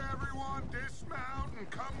right, everyone, dismount and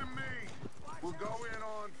come to me. We'll go in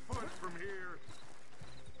on foot from here.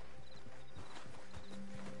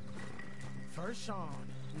 First Sean,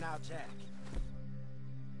 now Jack.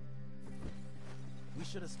 We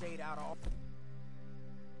should have stayed out all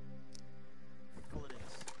of this.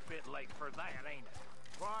 Bit late for that, ain't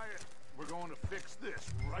it? Quiet. We're going to fix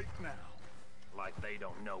this right now. Like they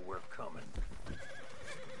don't know we're coming.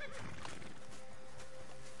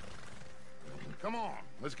 Come on,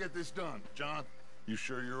 let's get this done. John, you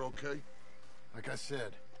sure you're okay? Like I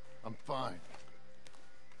said, I'm fine.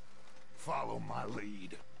 Follow my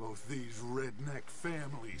lead. Both these redneck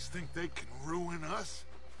families think they can ruin us?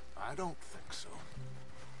 I don't think so.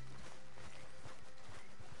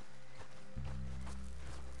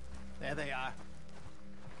 There they are.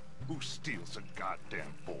 Who steals a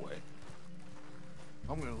goddamn boy?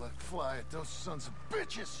 I'm gonna let fly at those sons of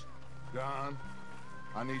bitches. Don,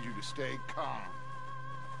 I need you to stay calm.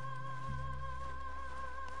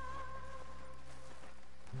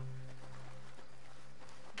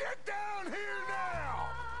 Get down here now,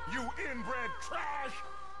 you inbred trash!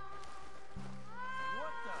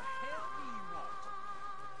 What the hell do you want?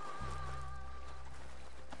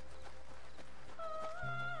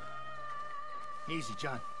 Easy,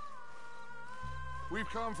 John. We've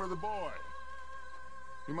come for the boy.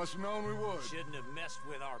 You must have known we would. Shouldn't have messed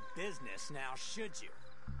with our business now, should you?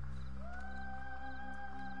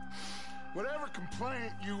 Whatever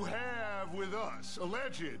complaint you have with us,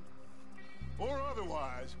 alleged or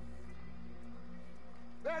otherwise,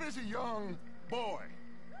 that is a young boy.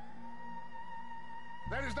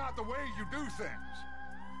 That is not the way you do things.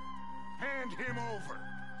 Hand him over.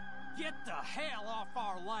 Get the hell off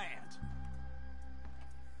our land!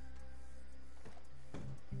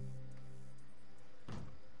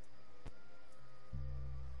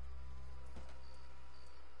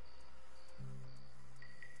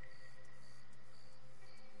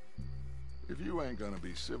 If you ain't gonna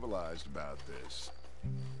be civilized about this...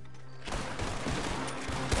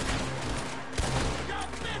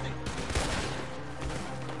 Got busy!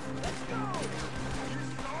 Let's go! You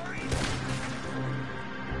sorry?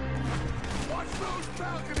 Watch those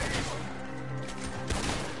balconies!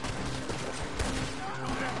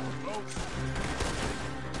 Folks.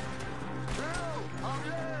 Bill!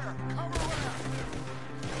 Javier! Cover left!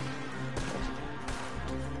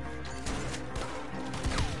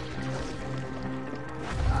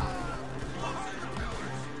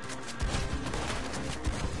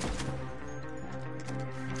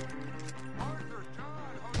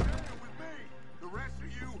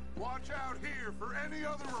 Watch out here for any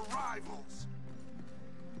other arrivals.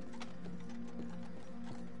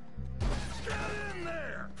 Get in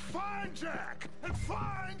there! Find Jack! And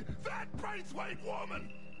find that Braithwaite woman!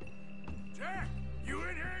 Jack, you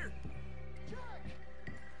in here? Jack!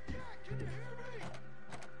 Jack, can you hear me?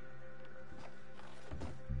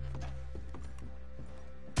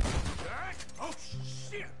 Jack? Oh,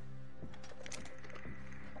 shit!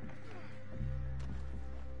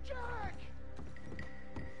 Jack!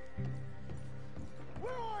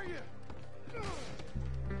 Where are you?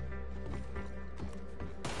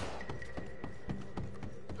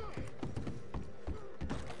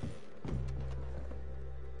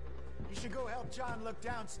 You should go help John look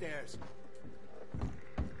downstairs.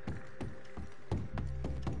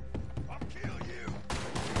 I'll kill you!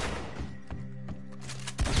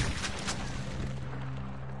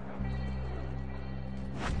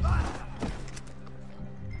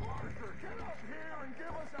 Arthur, get up here and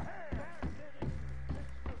give us a hand!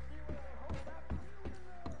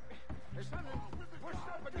 There's something pushed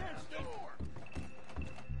up against it.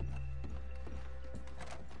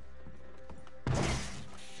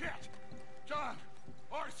 Shit! John!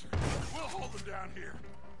 Arthur! We'll hold them down here.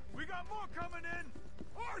 We got more coming in.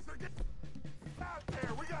 Arthur, get out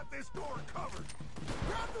there! We got this door covered!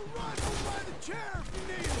 Grab the rifle by the chair if you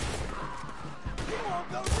need it. You won't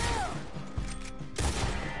go down.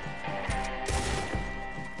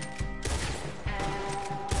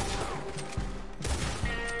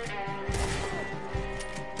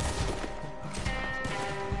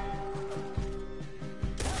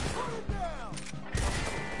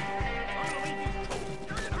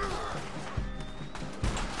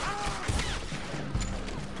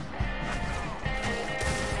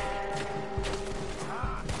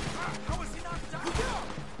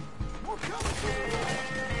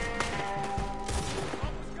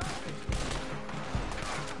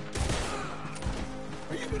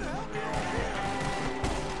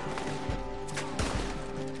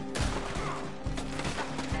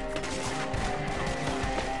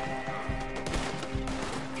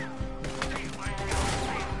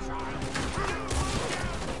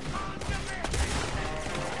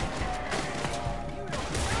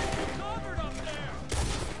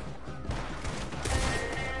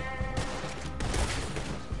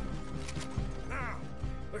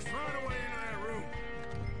 Let's find a way into that room.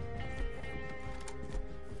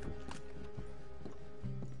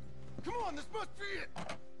 Come on, this must be it!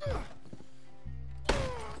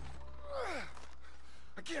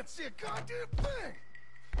 I can't see a goddamn thing!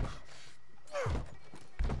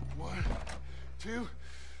 1, 2,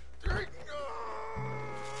 3... Hell!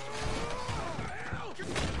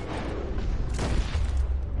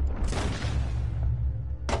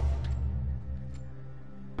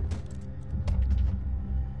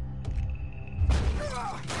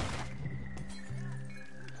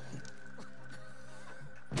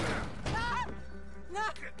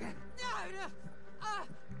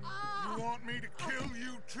 You want me to kill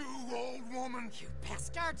you too, old woman? You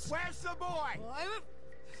bastards! Where's the boy?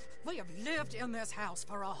 We have lived in this house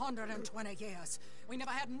for 120 years. We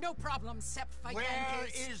never had no problems except for Where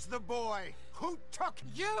Yankees. is the boy? Who took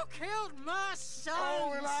him? You killed my son!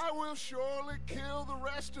 Oh, and I will surely kill the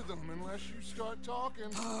rest of them unless you start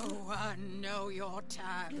talking. Oh, I know your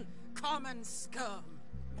type. Common scum.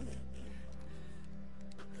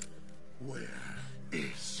 Where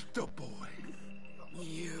is the boy?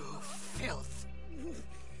 You filth.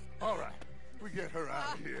 All right, we get her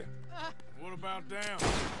out of here. What about down?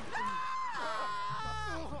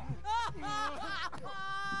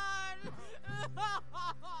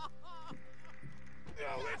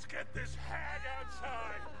 Now let's get this hag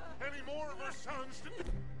outside. Any more of her sons to...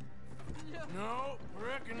 No,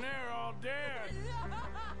 reckon they're all dead.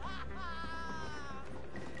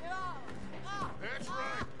 That's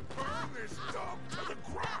right. Burn this dump to the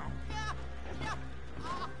ground.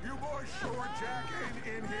 You boys sure Jack ain't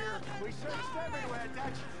in here. We searched everywhere,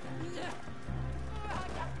 Dutch.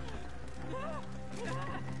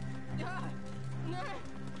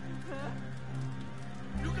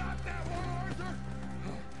 You got that one, Arthur?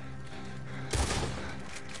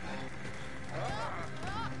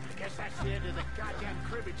 I guess that's the end of the goddamn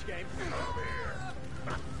cribbage game. Come here.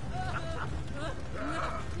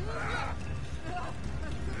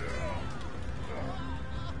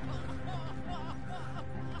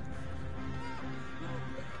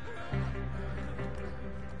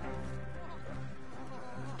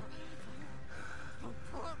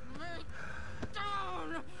 Put me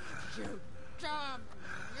down, you damn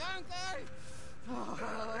Yankee!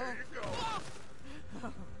 There you go.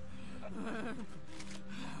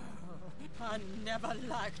 I never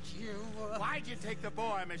liked you. Why'd you take the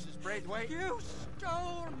boy, Mrs. Braithwaite? You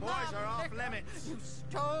stole my Boys are off liquor. limits. You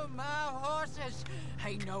stole my horses.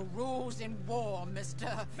 Ain't no rules in war,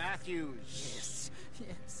 mister. Matthews.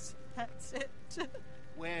 Yes, that's it.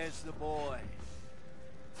 Where's the boy?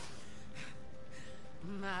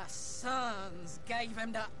 My sons gave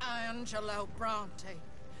him to Angelo Bronte.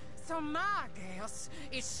 So my guess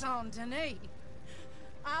is Saint Denis.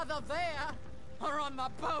 Either there or on my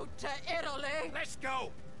boat to Italy. Let's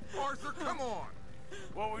go. Arthur, come on.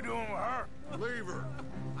 What we doing with her? Leave her.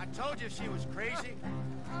 I told you she was crazy.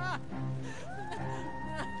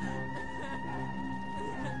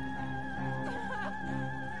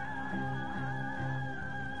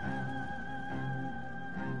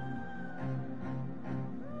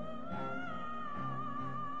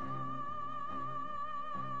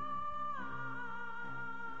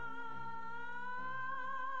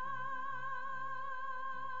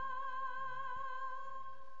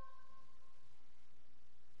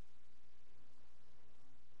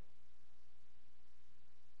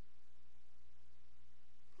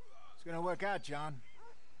 It's gonna work out, John.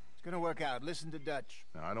 It's gonna work out. Listen to Dutch.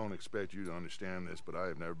 Now, I don't expect you to understand this, but I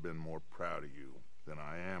have never been more proud of you than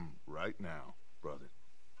I am right now, brother.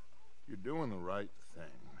 You're doing the right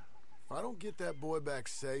thing. If I don't get that boy back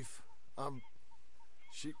safe,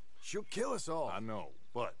 she'll kill us all. I know,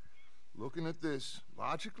 but looking at this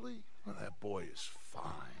logically, well, that boy is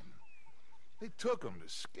fine. They took him to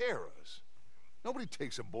scare us. Nobody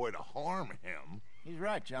takes a boy to harm him. He's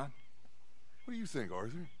right, John. What do you think,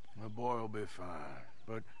 Arthur? The boy will be fine.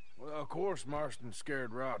 But, well, of course Marston's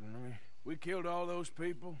scared rotten. I mean, we killed all those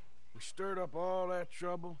people. We stirred up all that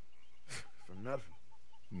trouble. For nothing.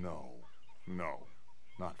 No,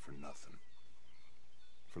 not for nothing.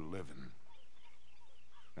 For living.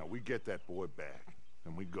 Now, we get that boy back,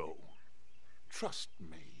 and we go. Trust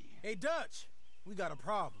me. Hey, Dutch, we got a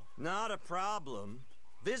problem. Not a problem.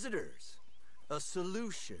 Visitors. A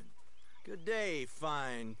solution. Good day,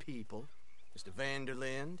 fine people. Mr.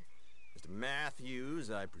 Vanderlind, Mr.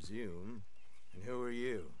 Matthews, I presume. And who are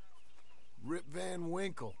you? Rip Van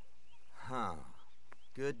Winkle. Huh.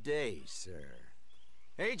 Good day, sir.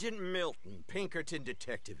 Agent Milton, Pinkerton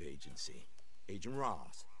Detective Agency. Agent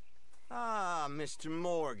Ross. Ah, Mr.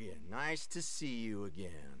 Morgan, nice to see you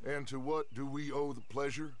again. And to what do we owe the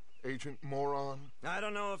pleasure, Agent Moron? I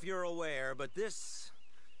don't know if you're aware, but this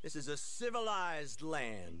is a civilized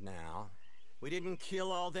land now. We didn't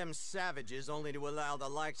kill all them savages only to allow the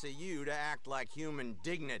likes of you to act like human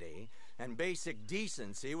dignity, and basic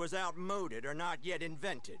decency was outmoded or not yet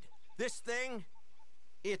invented. This thing,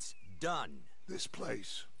 it's done. This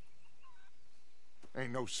place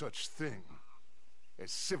ain't no such thing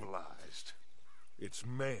as civilized. It's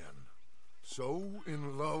man, so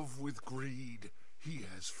in love with greed, he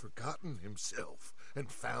has forgotten himself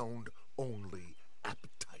and found only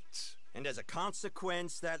appetites. And as a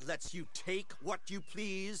consequence, that lets you take what you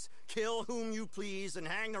please, kill whom you please, and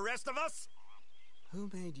hang the rest of us? Who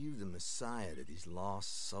made you the messiah to these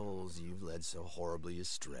lost souls you've led so horribly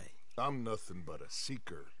astray? I'm nothing but a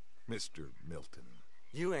seeker, Mr. Milton.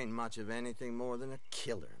 You ain't much of anything more than a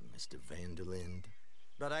killer, Mr. Vanderlind.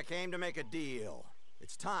 But I came to make a deal.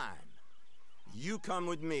 It's time. You come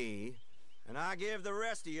with me, and I give the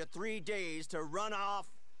rest of you 3 days to run off,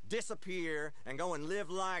 disappear, and go and live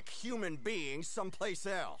like human beings someplace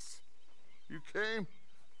else. You came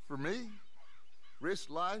for me? Risk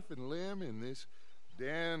life and limb in this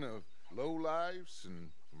den of lowlifes and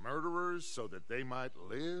murderers so that they might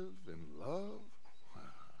live and love?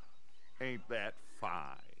 Ain't that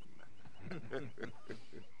fine?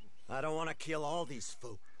 I don't want to kill all these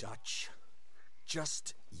folk, Dutch.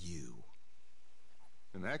 Just you.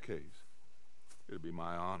 In that case, it'd be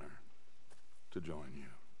my honor to join you.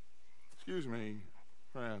 Excuse me,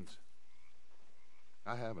 friends.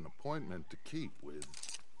 I have an appointment to keep with...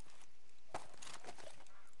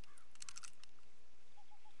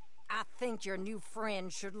 I think your new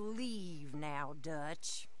friend should leave now,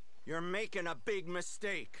 Dutch. You're making a big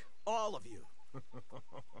mistake. All of you.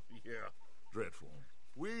 Yeah, dreadful.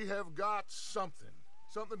 We have got something.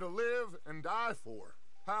 Something to live and die for.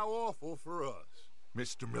 How awful for us.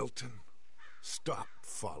 Mr. Milton, stop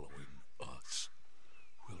following us.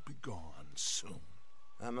 We'll be gone soon.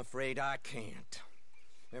 I'm afraid I can't.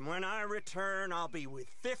 And when I return, I'll be with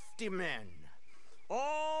 50 men.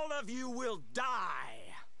 All of you will die.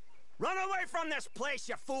 Run away from this place,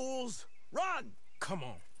 you fools! Run! Come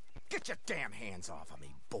on. Get your damn hands off of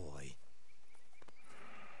me, boy.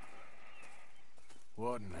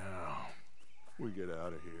 What now? We get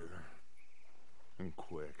out of here. And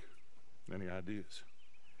quick. Any ideas?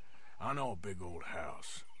 I know a big old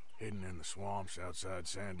house hidden in the swamps outside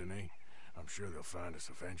Saint Denis. I'm sure they'll find us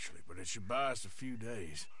eventually, but it should buy us a few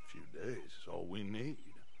days. A few days is all we need.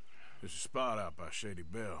 There's a spot out by Shady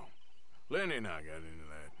Bell. Lenny and I got into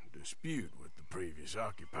that dispute with the previous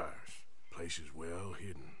occupiers. Place is well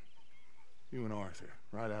hidden. You and Arthur,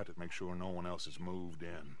 ride out to make sure no one else has moved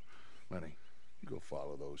in. Lenny, you go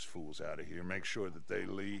follow those fools out of here. Make sure that they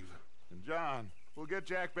leave. And John, we'll get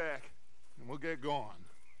Jack back, and we'll get going.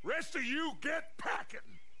 Rest of you, get packing!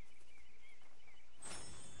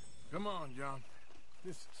 Come on, John.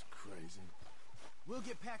 This is crazy. We'll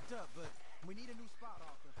get packed up, but we need a new spot,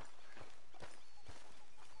 Arthur.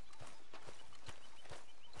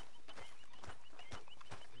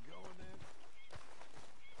 We going then?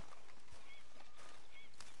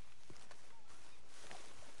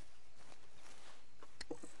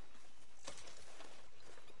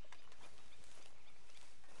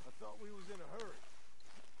 I thought we was in a hurry.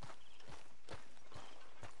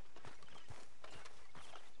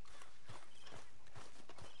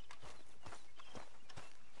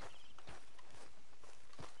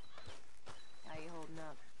 How you holding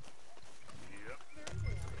up? Yep.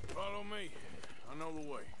 Follow me. I know the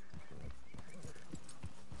way.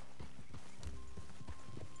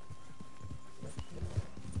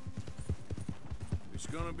 It's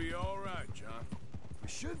gonna be all right, John. We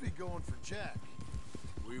should be going for Jack.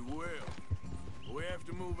 We will. But we have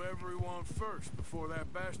to move everyone first before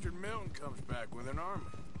that bastard Milton comes back with an army.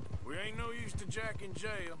 We ain't no use to Jack in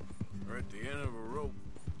jail or at the end of a rope.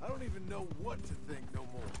 I don't even know what to think no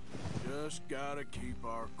more. Just gotta keep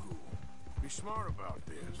our cool. Be smart about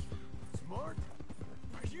this. Smart?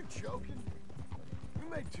 Are you joking? We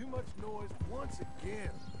made too much noise once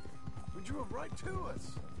again. We drove right to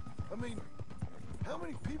us. I mean, how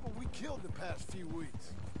many people we killed the past few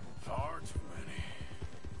weeks? Far too many.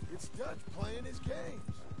 It's Dutch playing his games.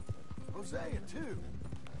 Hosea, too.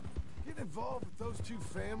 Getting involved with those two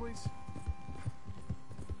families.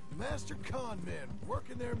 Master con men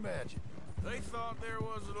working their magic. They thought there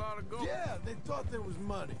was a lot of gold. Yeah, they thought there was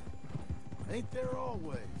money. Ain't there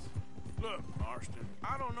always? Look, Marston,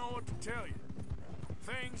 I don't know what to tell you.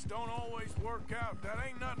 Things don't always work out. That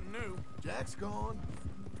ain't nothing new. Jack's gone.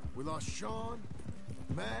 We lost Sean,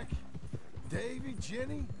 Mac, Davy,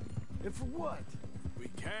 Jenny. And for what? We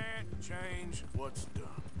can't change what's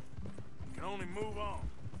done. We can only move on.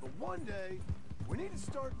 But one day, we need to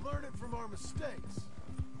start learning from our mistakes.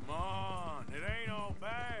 Come on, it ain't all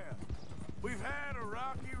bad. We've had a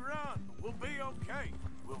rocky run, but we'll be okay.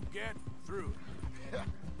 We'll get through it.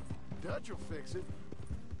 Dutch will fix it.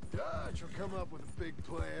 Dutch will come up with a big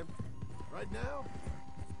plan. Right now,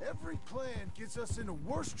 every plan gets us into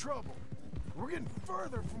worse trouble. We're getting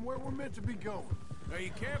further from where we're meant to be going. Now, you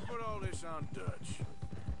can't put all this on Dutch.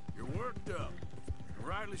 You're worked up, and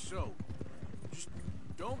rightly so. Just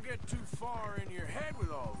don't get too far in your head with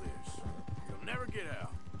all this. You'll never get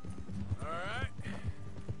out. All right?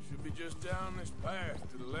 Should be just down this path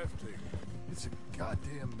to the left here. It's a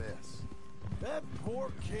goddamn mess. That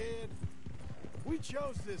poor kid. We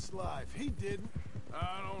chose this life. He didn't.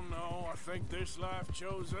 I don't know. I think this life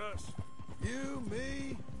chose us. You,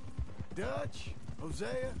 me, Dutch,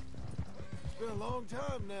 Hosea. It's been a long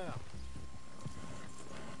time now.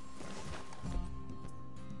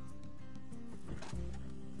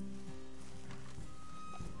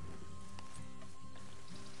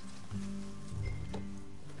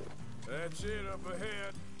 That's it up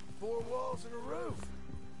ahead. 4 walls and a roof.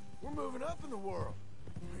 We're moving up in the world.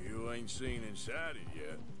 You ain't seen inside it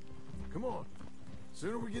yet. Come on.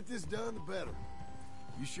 Sooner we get this done, the better.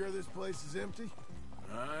 You sure this place is empty?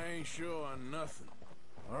 I ain't sure on nothing.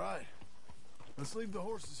 All right. Let's leave the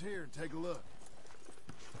horses here and take a look.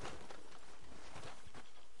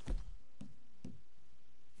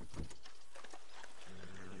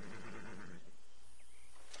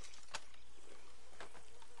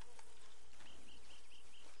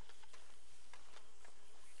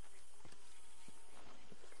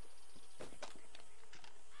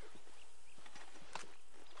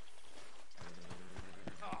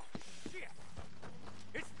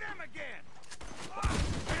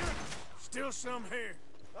 Still some here.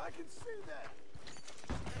 I can see that.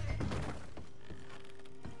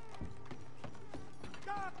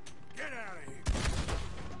 Get out of here.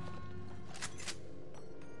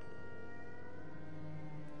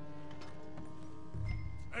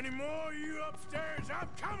 Any more of you upstairs? I'm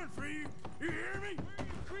coming for you. You hear me? Where are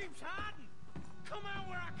you creeps hiding? Come out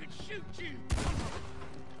where I can shoot you.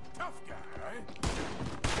 Tough guy, right?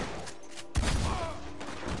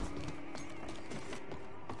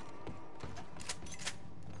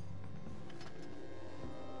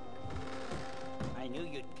 I knew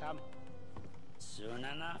you'd come. Soon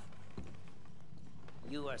enough.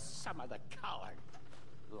 You are some of the coward.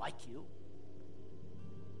 Like you.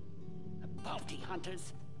 The bounty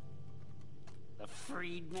hunters. The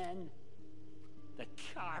freedmen. The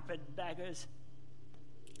carpetbaggers.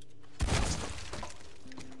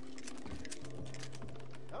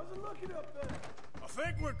 How's it looking up there? I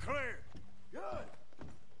think we're clear. Good.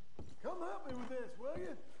 Come help me with this, will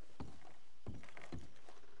you?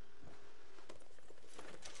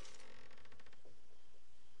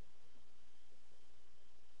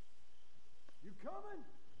 You coming?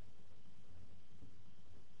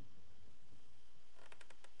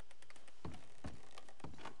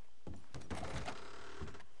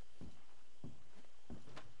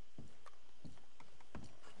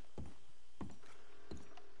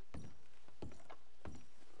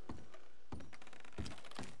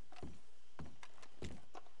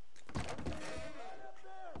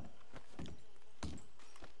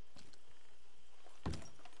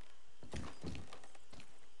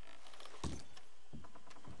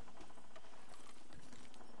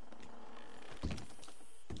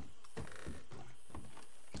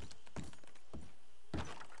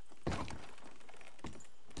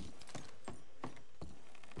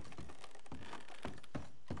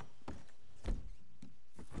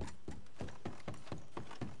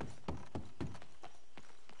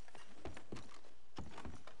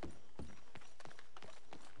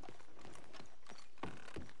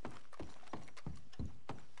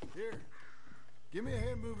 Here, give me a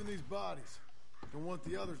hand moving these bodies. Don't want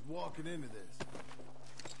the others walking into this.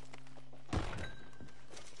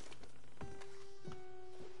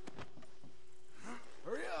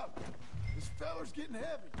 Hurry up! This feller's getting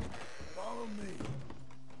heavy. Follow me.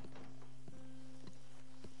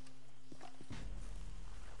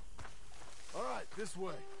 All right, this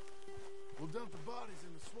way. We'll dump the bodies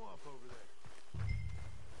in the swamp over there.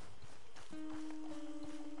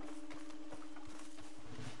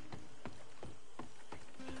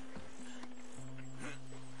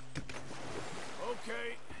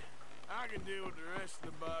 Okay, I can deal with the rest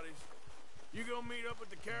of the bodies. You go meet up with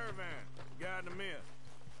the caravan, guy in the mist.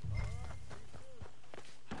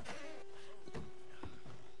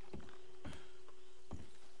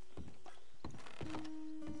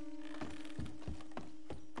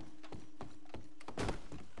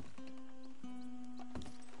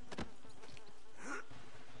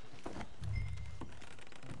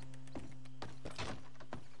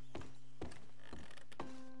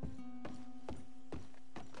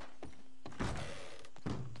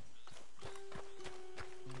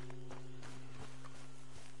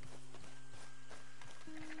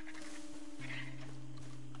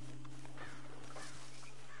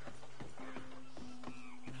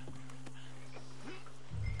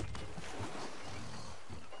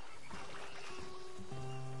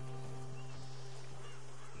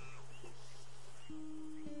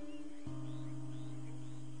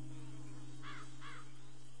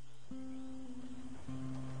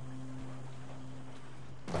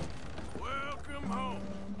 Welcome home,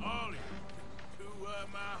 all of you, to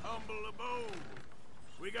my humble abode.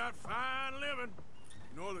 We got fine living.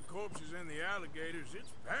 Ignore the corpses and the alligators. It's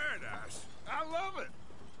paradise. I love it.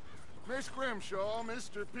 Miss Grimshaw,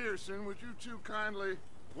 Mr. Pearson, would you two kindly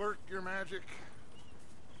work your magic?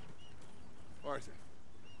 Arthur,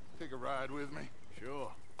 take a ride with me.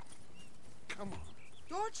 Sure. Come on.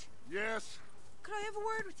 George? Yes? Could I have a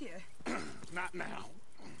word with you? Not now.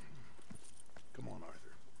 Come on,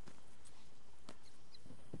 Arthur.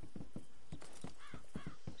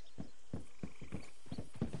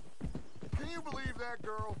 Can you believe that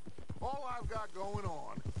girl? All I've got going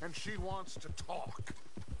on, and she wants to talk.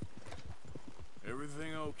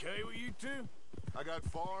 Everything okay with you two? I got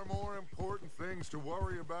far more important things to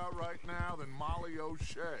worry about right now than Molly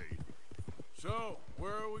O'Shea. So,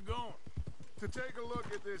 where are we going? To take a look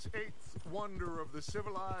at this eighth wonder of the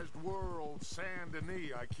civilized world, Saint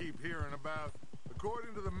Denis, I keep hearing about.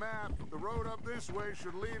 According to the map, the road up this way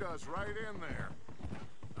should lead us right in there.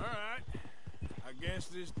 All right. I guess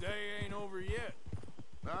this day ain't over yet.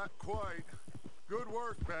 Not quite. Good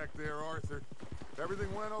work back there, Arthur.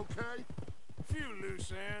 Everything went okay? A few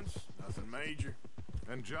loose ends, nothing major.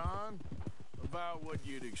 And John? About what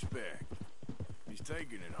you'd expect. He's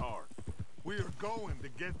taking it hard. We are going to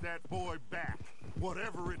get that boy back,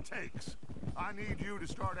 whatever it takes. I need you to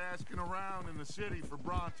start asking around in the city for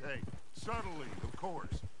Bronte. Subtly, of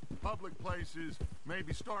course. Public places,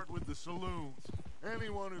 maybe start with the saloons.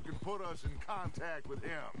 Anyone who can put us in contact with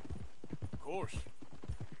him. Of course.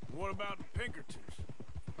 What about the Pinkertons?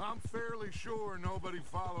 I'm fairly sure nobody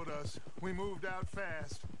followed us. We moved out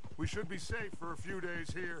fast. We should be safe for a few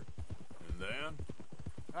days here. And then?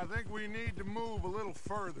 I think we need to move a little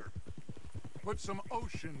further. Put some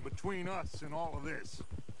ocean between us and all of this.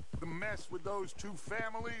 The mess with those two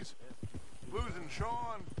families, losing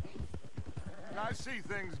Sean. I see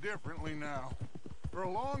things differently now. For a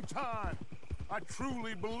long time, I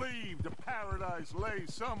truly believed a paradise lay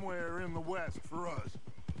somewhere in the West for us.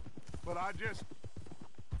 But I just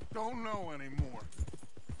don't know anymore.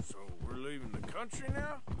 So we're leaving the country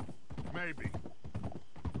now? Maybe.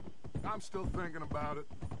 I'm still thinking about it.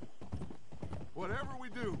 Whatever we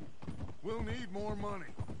do, we'll need more money.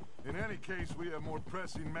 In any case, we have more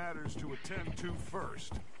pressing matters to attend to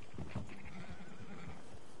first.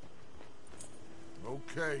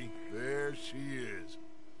 Okay, there she is.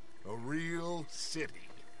 A real city.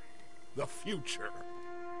 The future.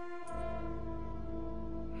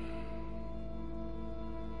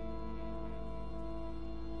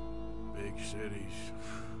 Big cities.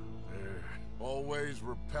 They're always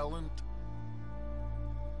repellent.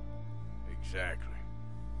 Exactly.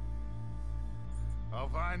 I'll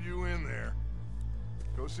find you in there.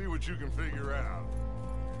 Go see what you can figure out.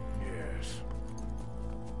 Yes.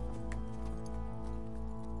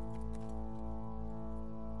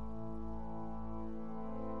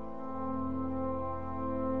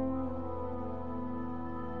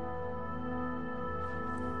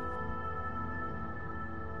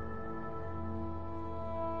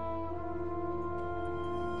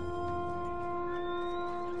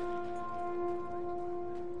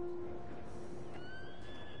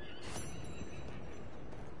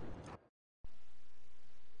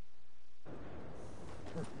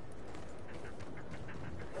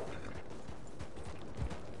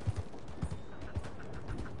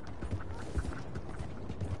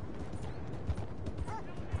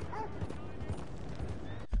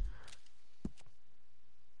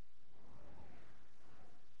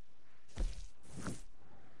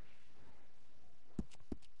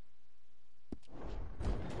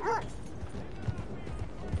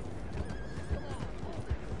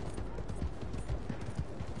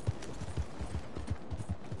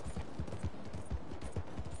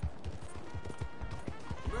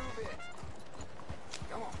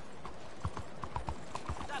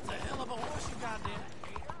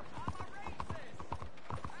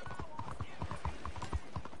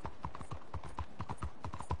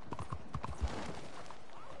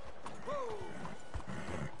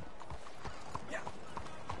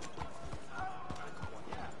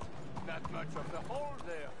 Of the hole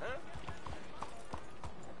there, huh?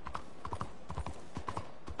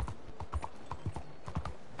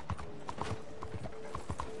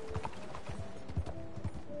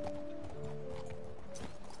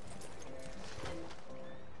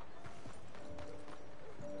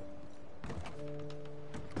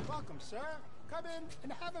 Welcome, sir. Come in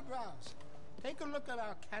and have a browse. Take a look at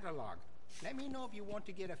our catalog. Let me know if you want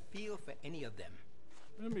to get a feel for any of them.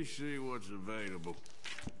 Let me see what's available.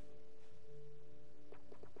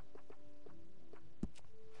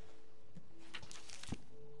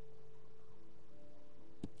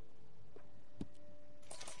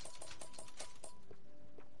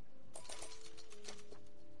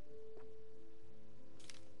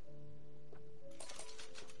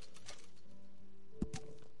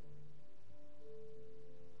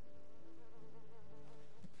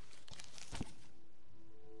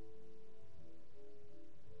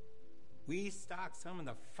 We stock some of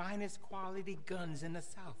the finest quality guns in the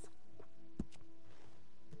South.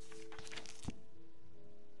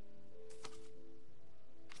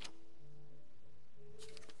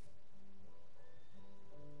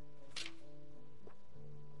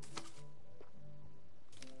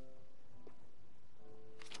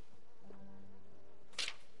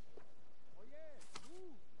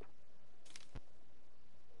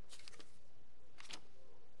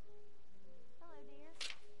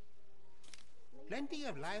 plenty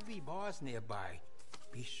of lively bars nearby.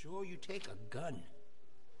 Be sure you take a gun.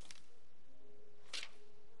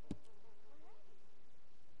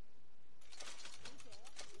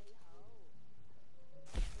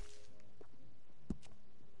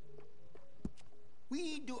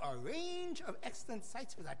 We do a range of excellent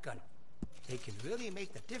sights with that gun. They can really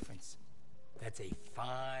make the difference. That's a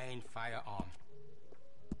fine firearm.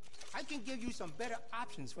 I can give you some better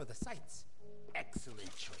options for the sights.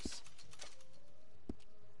 Excellent choice.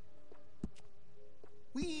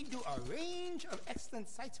 We do a range of excellent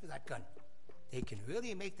sights with that gun. They can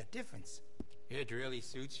really make the difference. It really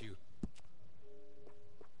suits you.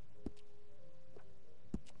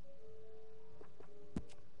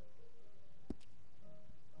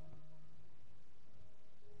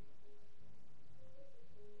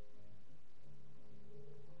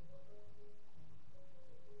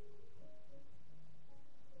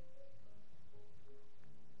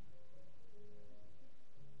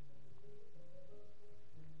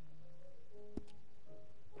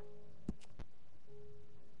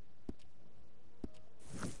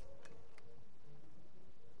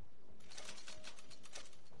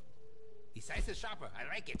 Decisive sharper,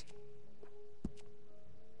 I like it.